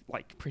sort of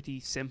like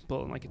pretty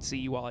simple, and I could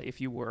see why, if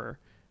you were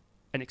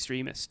an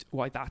extremist,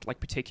 why that, like,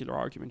 particular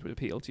argument would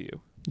appeal to you.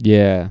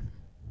 Yeah.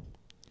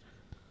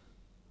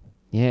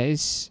 Yeah,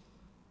 it's...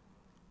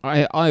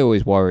 I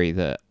always worry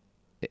that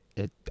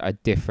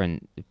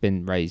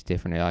been raised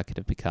differently, I could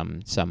have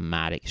become some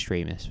mad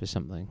extremist for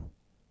something.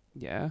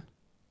 Yeah?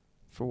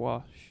 For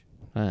what?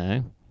 I don't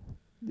know.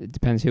 It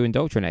depends who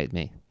indoctrinated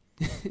me.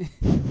 Do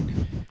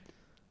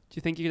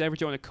you think you could ever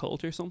join a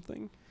cult or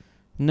something?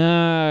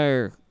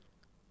 No.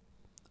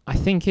 I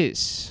think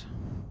it's...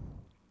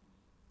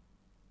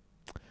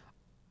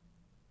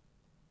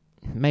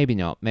 Maybe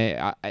not.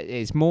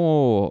 It's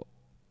more...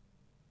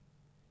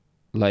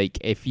 like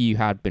if you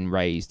had been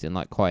raised in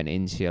like quite an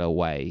insular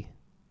way,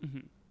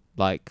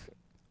 like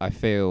I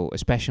feel,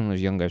 especially when I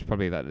was younger, it's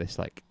probably like this,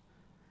 like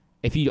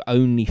if you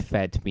only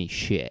fed me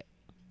shit,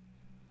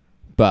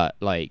 but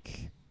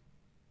like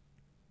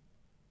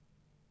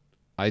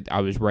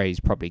I was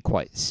raised probably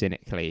quite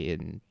cynically,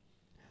 and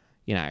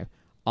you know,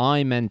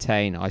 I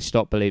maintain I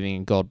stopped believing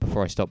in God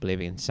before I stopped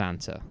believing in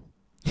Santa.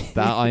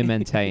 That I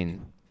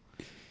maintain.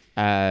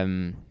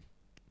 So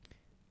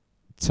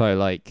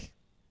like,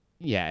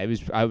 yeah, I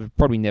was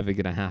probably never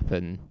gonna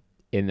happen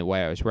in the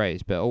way I was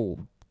raised, but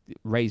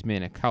raised me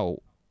in a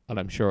cult, and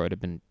I'm sure it'd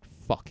have been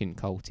fucking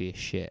culty as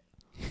shit.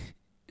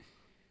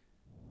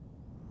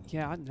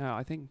 Yeah, I don't know.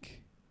 I think.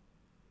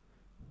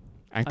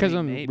 And because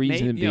I'm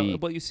reasonably,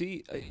 well, you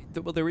see,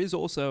 there is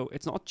also.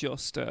 It's not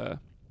just there.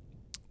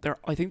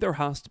 I think there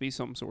has to be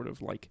some sort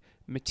of like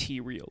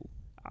material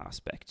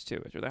aspect to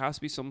it, or there has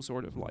to be some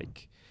sort of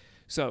like.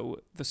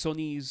 So the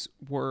Sunnis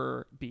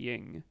were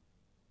being,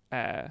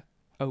 I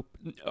don't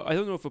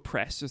know if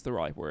oppressed is the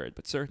right word,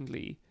 but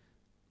certainly,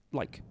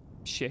 like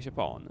shit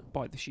upon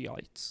by the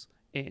Shiites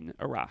in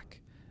Iraq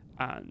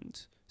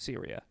and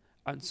Syria,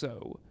 and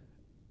so,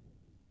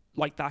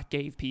 like that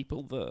gave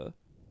people the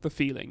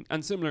feeling,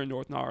 and similar in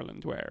Northern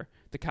Ireland where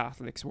the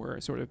Catholics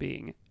were sort of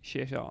being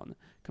shit on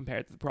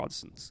compared to the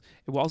Protestants.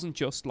 It wasn't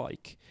just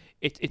like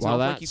it's well, not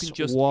that's like you can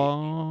just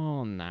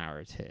one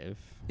narrative.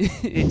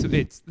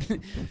 it's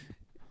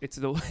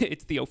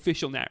the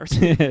official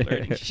narrative of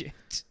learning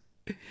shit.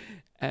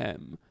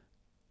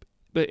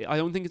 But I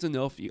don't think it's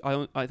enough.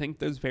 I think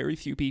there's very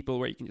few people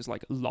where you can just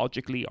like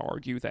logically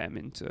argue them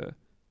into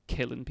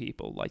killing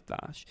people like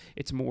that.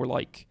 It's more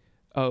like,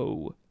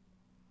 oh,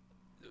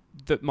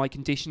 that my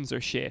conditions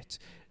are shit.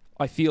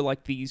 I feel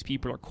like these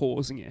people are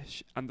causing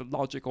it, and the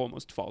logic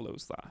almost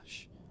follows that.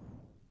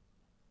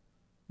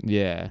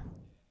 Yeah.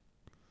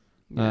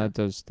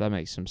 That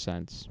makes some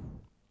sense.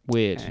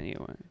 Weird.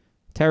 Anyway,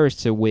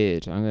 Terrorists are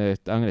weird. I'm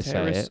gonna say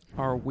terrorists it.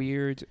 are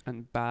weird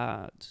and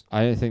bad.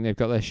 I don't think they've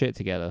got their shit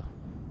together.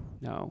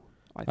 No,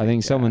 I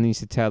think someone needs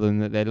to tell them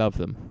that they love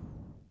them.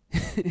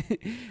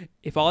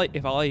 If I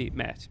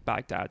met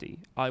Baghdadi,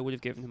 I would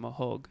have given him a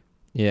hug.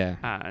 Yeah.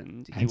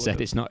 And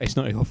said it's not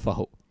your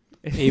fault,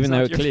 even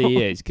though it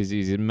clearly is, because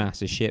he's a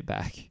massive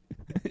shitbag.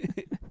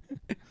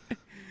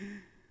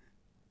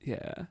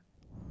 Yeah.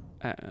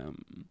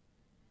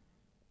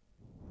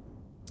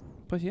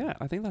 But yeah,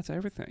 I think that's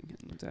everything,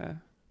 and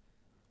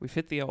we've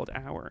hit the old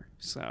hour.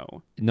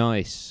 So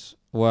nice.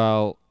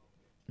 Well,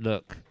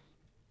 look,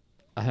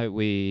 I hope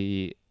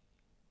we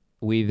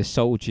either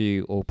sold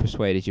you or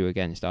persuaded you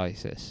against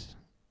ISIS.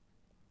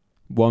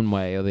 One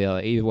way or the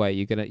other. Either way,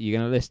 you're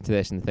gonna listen to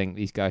this and think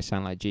these guys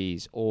sound like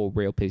G's or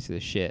real pieces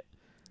of shit.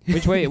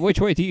 Which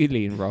way do you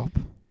lean, Rob?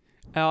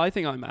 I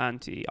think I'm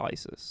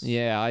anti-ISIS.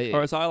 Yeah,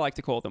 or as I like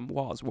to call them,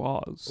 was.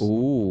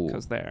 Ooh.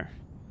 Because they're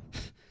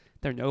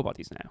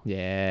nobodies now.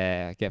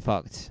 Yeah, get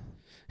fucked.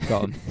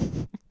 Got 'em.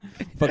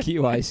 Fuck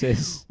you,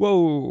 ISIS.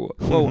 Whoa,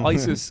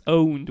 ISIS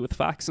owned with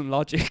facts and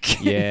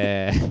logic.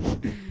 Yeah.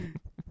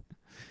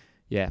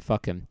 Yeah,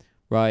 fuck 'em.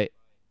 Right.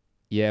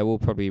 Yeah, we'll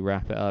probably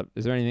wrap it up.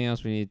 Is there anything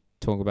else we need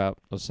to talk about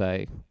or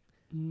say?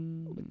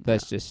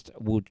 Let's just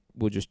we'll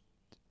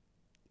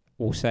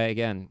say it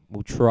again.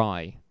 We'll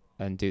try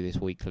and do this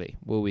weekly.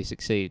 Will we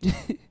succeed?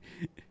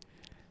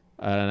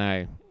 I don't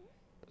know.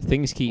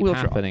 Things keep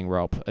happening,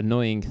 Rob.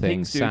 Annoying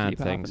things, sad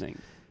things.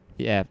 Happening.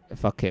 Yeah,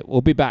 fuck it.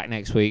 We'll be back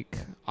next week.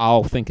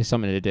 I'll think of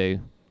something to do.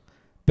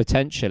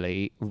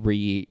 Potentially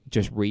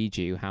just read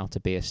you How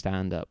to Be a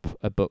Stand-Up,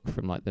 a book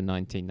from like the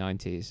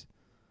 1990s.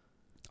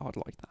 I'd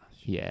like that.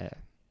 Yeah.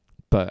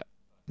 But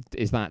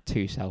is that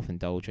too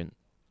self-indulgent?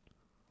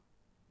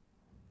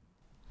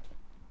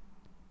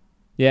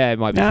 Yeah, it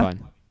might be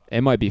fun.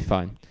 It might be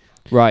fun.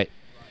 Right.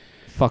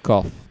 Fuck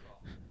off.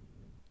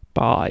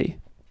 Bye.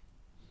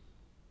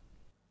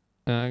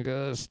 I'm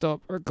gonna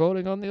stop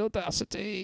recording on the Audacity.